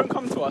pavilion, guys. Don't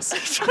come to us.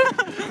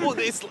 Well,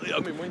 it's, I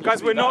mean, when you Guys,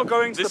 see we're that, not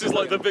going to This the is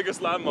like the pavilion.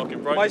 biggest landmark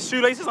in Brighton. My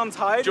shoelace is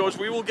untied. George,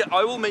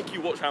 I will make you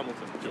watch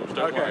Hamilton, George.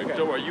 Don't worry. Okay.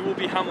 Don't worry. You will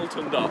be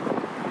Hamiltoned up.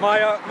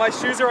 My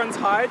shoes are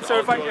untied, so Oh,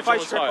 if I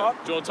strip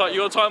up. Do you want to tie?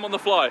 You got time on the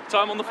fly.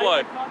 Time on the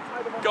fly.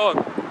 Go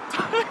on.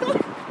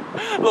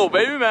 Little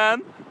baby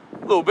man.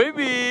 Little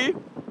baby.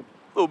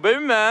 Little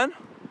baby man.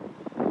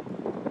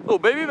 Little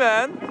baby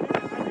man.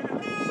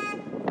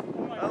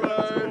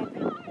 Hello.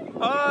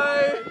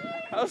 Hi.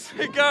 How's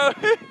it going?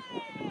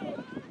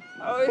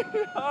 How are you?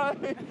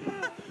 Hi.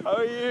 How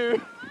are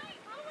you?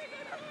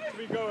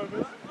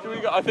 Do we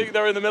go? I think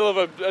they're in the middle of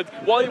a.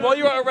 While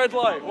you're at a red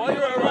light. While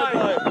you're at a red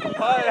light.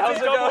 Hi. How's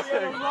it going?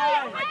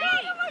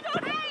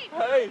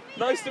 Hey,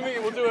 nice to meet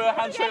you. We'll do a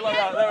handshake like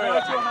that. There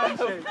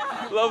we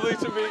go. Lovely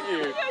to meet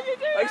you.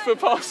 Thanks for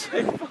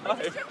passing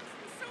by.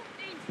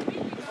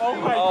 Oh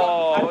my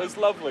Oh, god. it's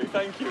lovely.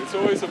 Thank you. It's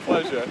always a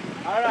pleasure.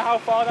 I don't know how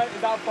far that is.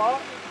 That far?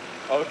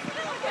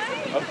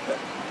 Okay. Okay.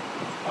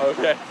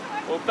 Okay.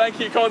 Well, thank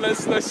you, Con.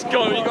 Let's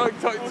go. You got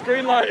the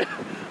green light.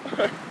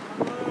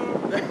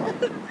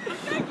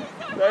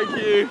 Thank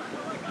you.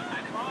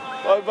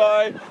 Bye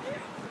bye.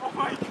 Oh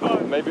my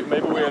god. Maybe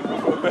we're in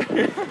before. Bye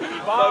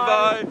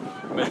bye.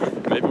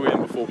 Maybe we're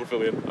in before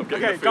Pavilion. I'm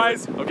getting Okay,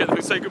 guys. I'm getting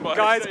to say goodbye.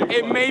 Guys, Say goodbye.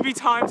 it may be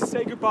time to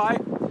say goodbye.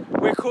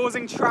 We're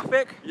causing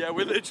traffic. Yeah,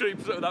 we're literally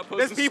that person.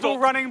 There's people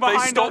stopped, running behind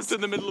us. They stopped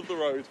in the middle of the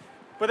road.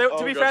 But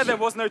to be fair, there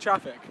was no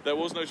traffic. There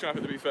was no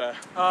traffic, to be fair.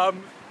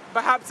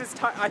 Perhaps it's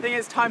time. I think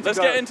it's time to Let's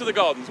go. get into the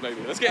gardens, maybe.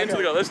 Let's get into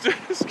the gardens.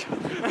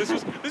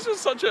 This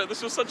was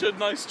such a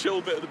nice chill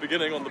bit at the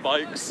beginning on the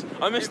bikes.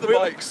 I missed the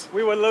bikes.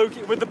 We were low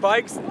key with the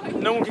bikes.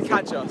 No one can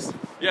catch us.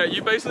 Yeah,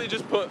 you basically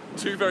just put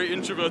two very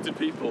introverted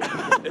people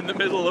in the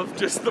middle of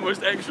just the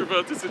most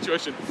extroverted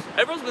situation.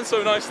 Everyone's been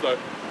so nice though.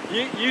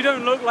 You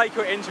don't look like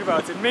you're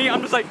introverted. Me,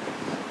 I'm just like,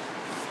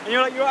 and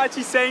you're like you're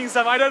actually saying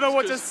stuff. I don't know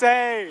what to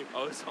say.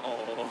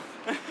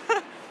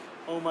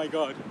 Oh my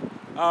god.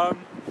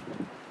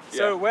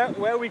 So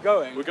where are we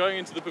going? We're going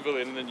into the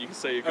pavilion, and then you can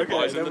say your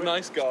goodbyes in the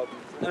nice garden.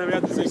 And then we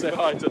have to say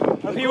hi to them.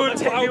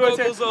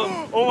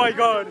 Oh my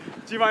god.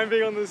 Do you mind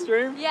being on the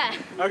stream? Yeah.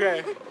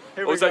 Okay.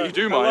 Here we is that go. you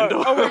do Hello. mind?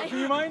 Oh wait, can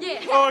you mind?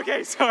 Yeah. Oh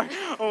okay, sorry.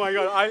 Oh my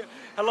god.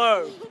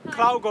 Hello.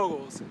 Cloud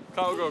goggles.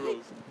 Cloud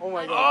goggles. Oh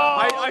my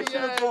god. Oh, I should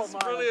have brought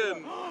mine.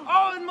 Brilliant.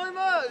 Oh, and my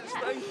merch.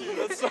 Thank you.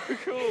 That's so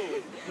cool.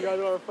 You guys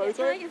want a photo?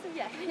 Can I get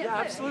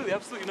some? Yeah,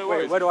 absolutely. No Wait,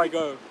 worries. where do I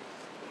go?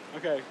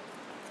 Okay.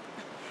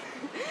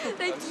 Thank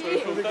That's you.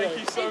 so cool. Thank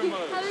you so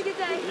much. Have a good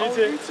day. You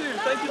too. You too.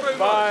 Thank you very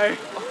Bye. much.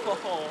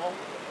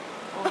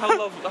 Oh, how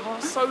lovely. Oh,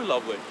 so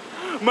lovely.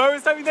 Mo,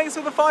 is that thanks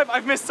for the 5?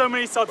 I've missed so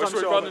many subs, I'm Should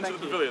we sure. run into the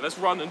pavilion? Let's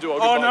run and do our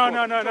Oh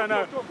goodbye.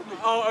 no.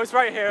 Oh, it's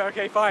right here.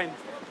 Okay, fine.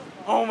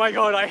 Oh my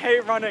god, I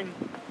hate running.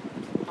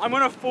 I'm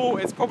gonna fall.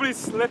 It's probably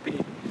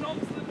slippy.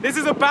 This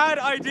is a bad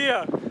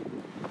idea.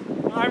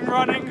 I'm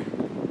running.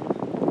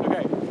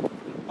 Okay.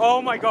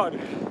 Oh my god.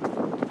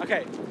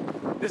 Okay.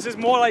 This is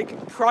more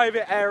like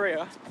private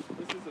area.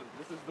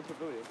 This is the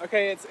pavilion.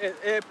 Okay,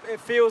 it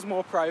feels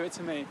more private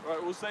to me.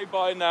 Right, we'll say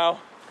bye now.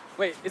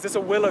 Wait, is this a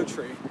willow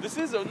tree? This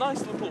is a nice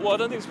little. Well, I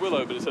don't think it's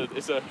willow, but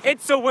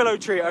It's a willow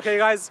tree. Okay,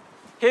 guys.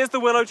 Here's the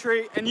willow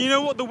tree, and you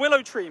know what the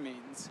willow tree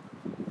means?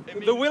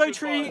 The willow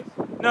tree.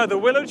 No, the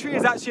willow tree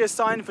is actually a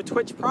sign for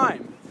Twitch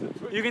Prime.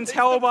 You can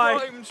tell by.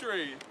 Prime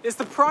tree. It's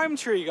the Prime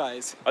tree,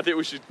 guys. I think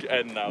we should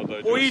end now,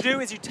 though. All you do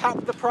is you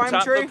tap the Prime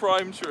tree. Tap the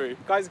Prime tree.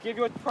 Guys, give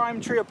your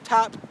Prime tree a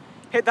tap.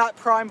 Hit that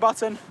Prime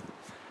button,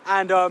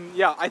 and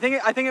yeah, I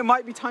think it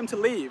might be time to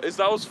leave.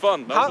 That was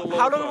fun. That was a lot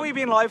how of long fun. have we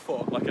been live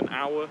for? Like an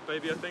hour,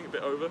 maybe. I think a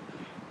bit over.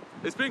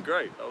 It's been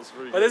great. That was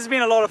really. But this has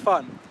been a lot of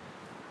fun.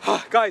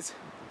 Guys,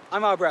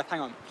 I'm out of breath.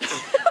 Hang on.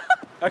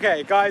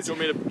 Okay, guys. Do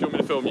you want me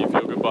to film you for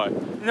your goodbye?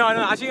 No,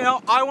 actually, you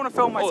know, I want to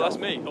film myself. Oh, that's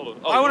me. Hold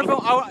on. I want to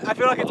film. I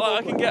feel like it's.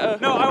 I can get a.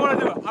 No, I want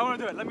to do it. I want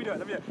to do it. Let me do it.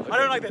 Okay. I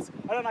don't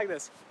like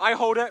this. I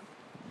hold it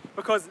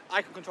because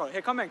I can control it.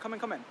 Here, come in.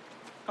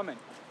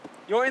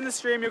 You're in the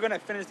stream. You're gonna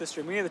finish the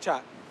stream. We need the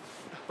chat.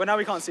 But now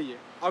we can't see you.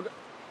 I'll go.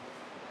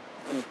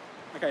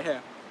 Okay,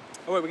 here.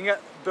 Oh wait, we can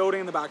get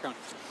building in the background.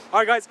 All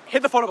right, guys,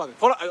 hit the follow button.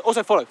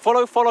 Also follow. If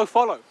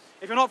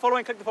you're not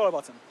following, click the follow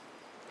button.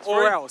 It's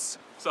or free. else.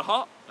 It's a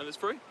heart and it's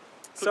free.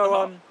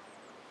 So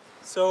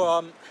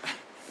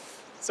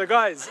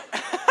guys,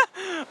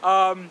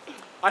 I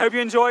hope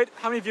you enjoyed.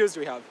 How many viewers do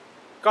we have?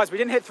 Guys, we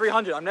didn't hit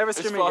 300. I'm never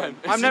streaming again.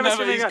 I'm never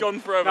streaming again. He's gone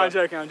forever. No, I'm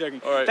joking.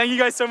 All right. Thank you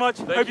guys so much.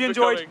 Hope you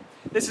enjoyed. Coming.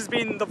 This has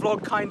been the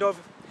vlog, kind of.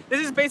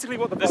 This is basically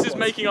what the vlog was.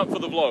 Making up for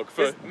the vlog,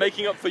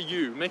 making up for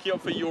you, making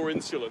up for your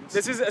insolence.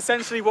 This is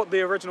essentially what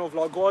the original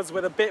vlog was,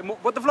 with a bit more.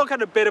 But the vlog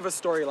had a bit of a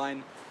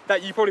storyline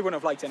that you probably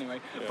wouldn't have liked anyway.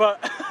 Yeah.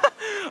 But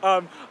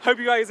hope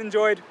you guys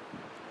enjoyed.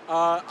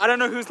 I don't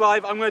know who's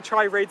live. I'm gonna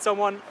try raid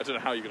someone. I don't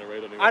know how you're gonna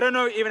raid anyone. I don't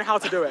know even how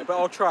to do it, but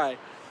I'll try.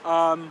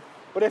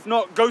 But if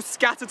not, go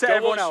scatter to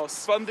everyone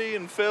else. Fundy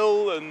and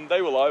Phil, and they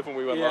were live when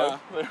we went live.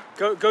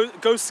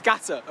 go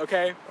scatter,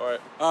 okay? All right.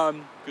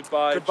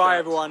 Goodbye. Goodbye,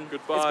 everyone.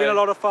 Goodbye. It's been a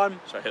lot of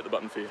fun. Should I hit the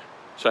button for you?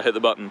 Should I hit the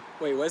button?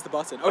 Wait, where's the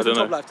button? Oh, it's I the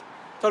don't top left.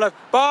 Top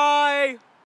left. Bye.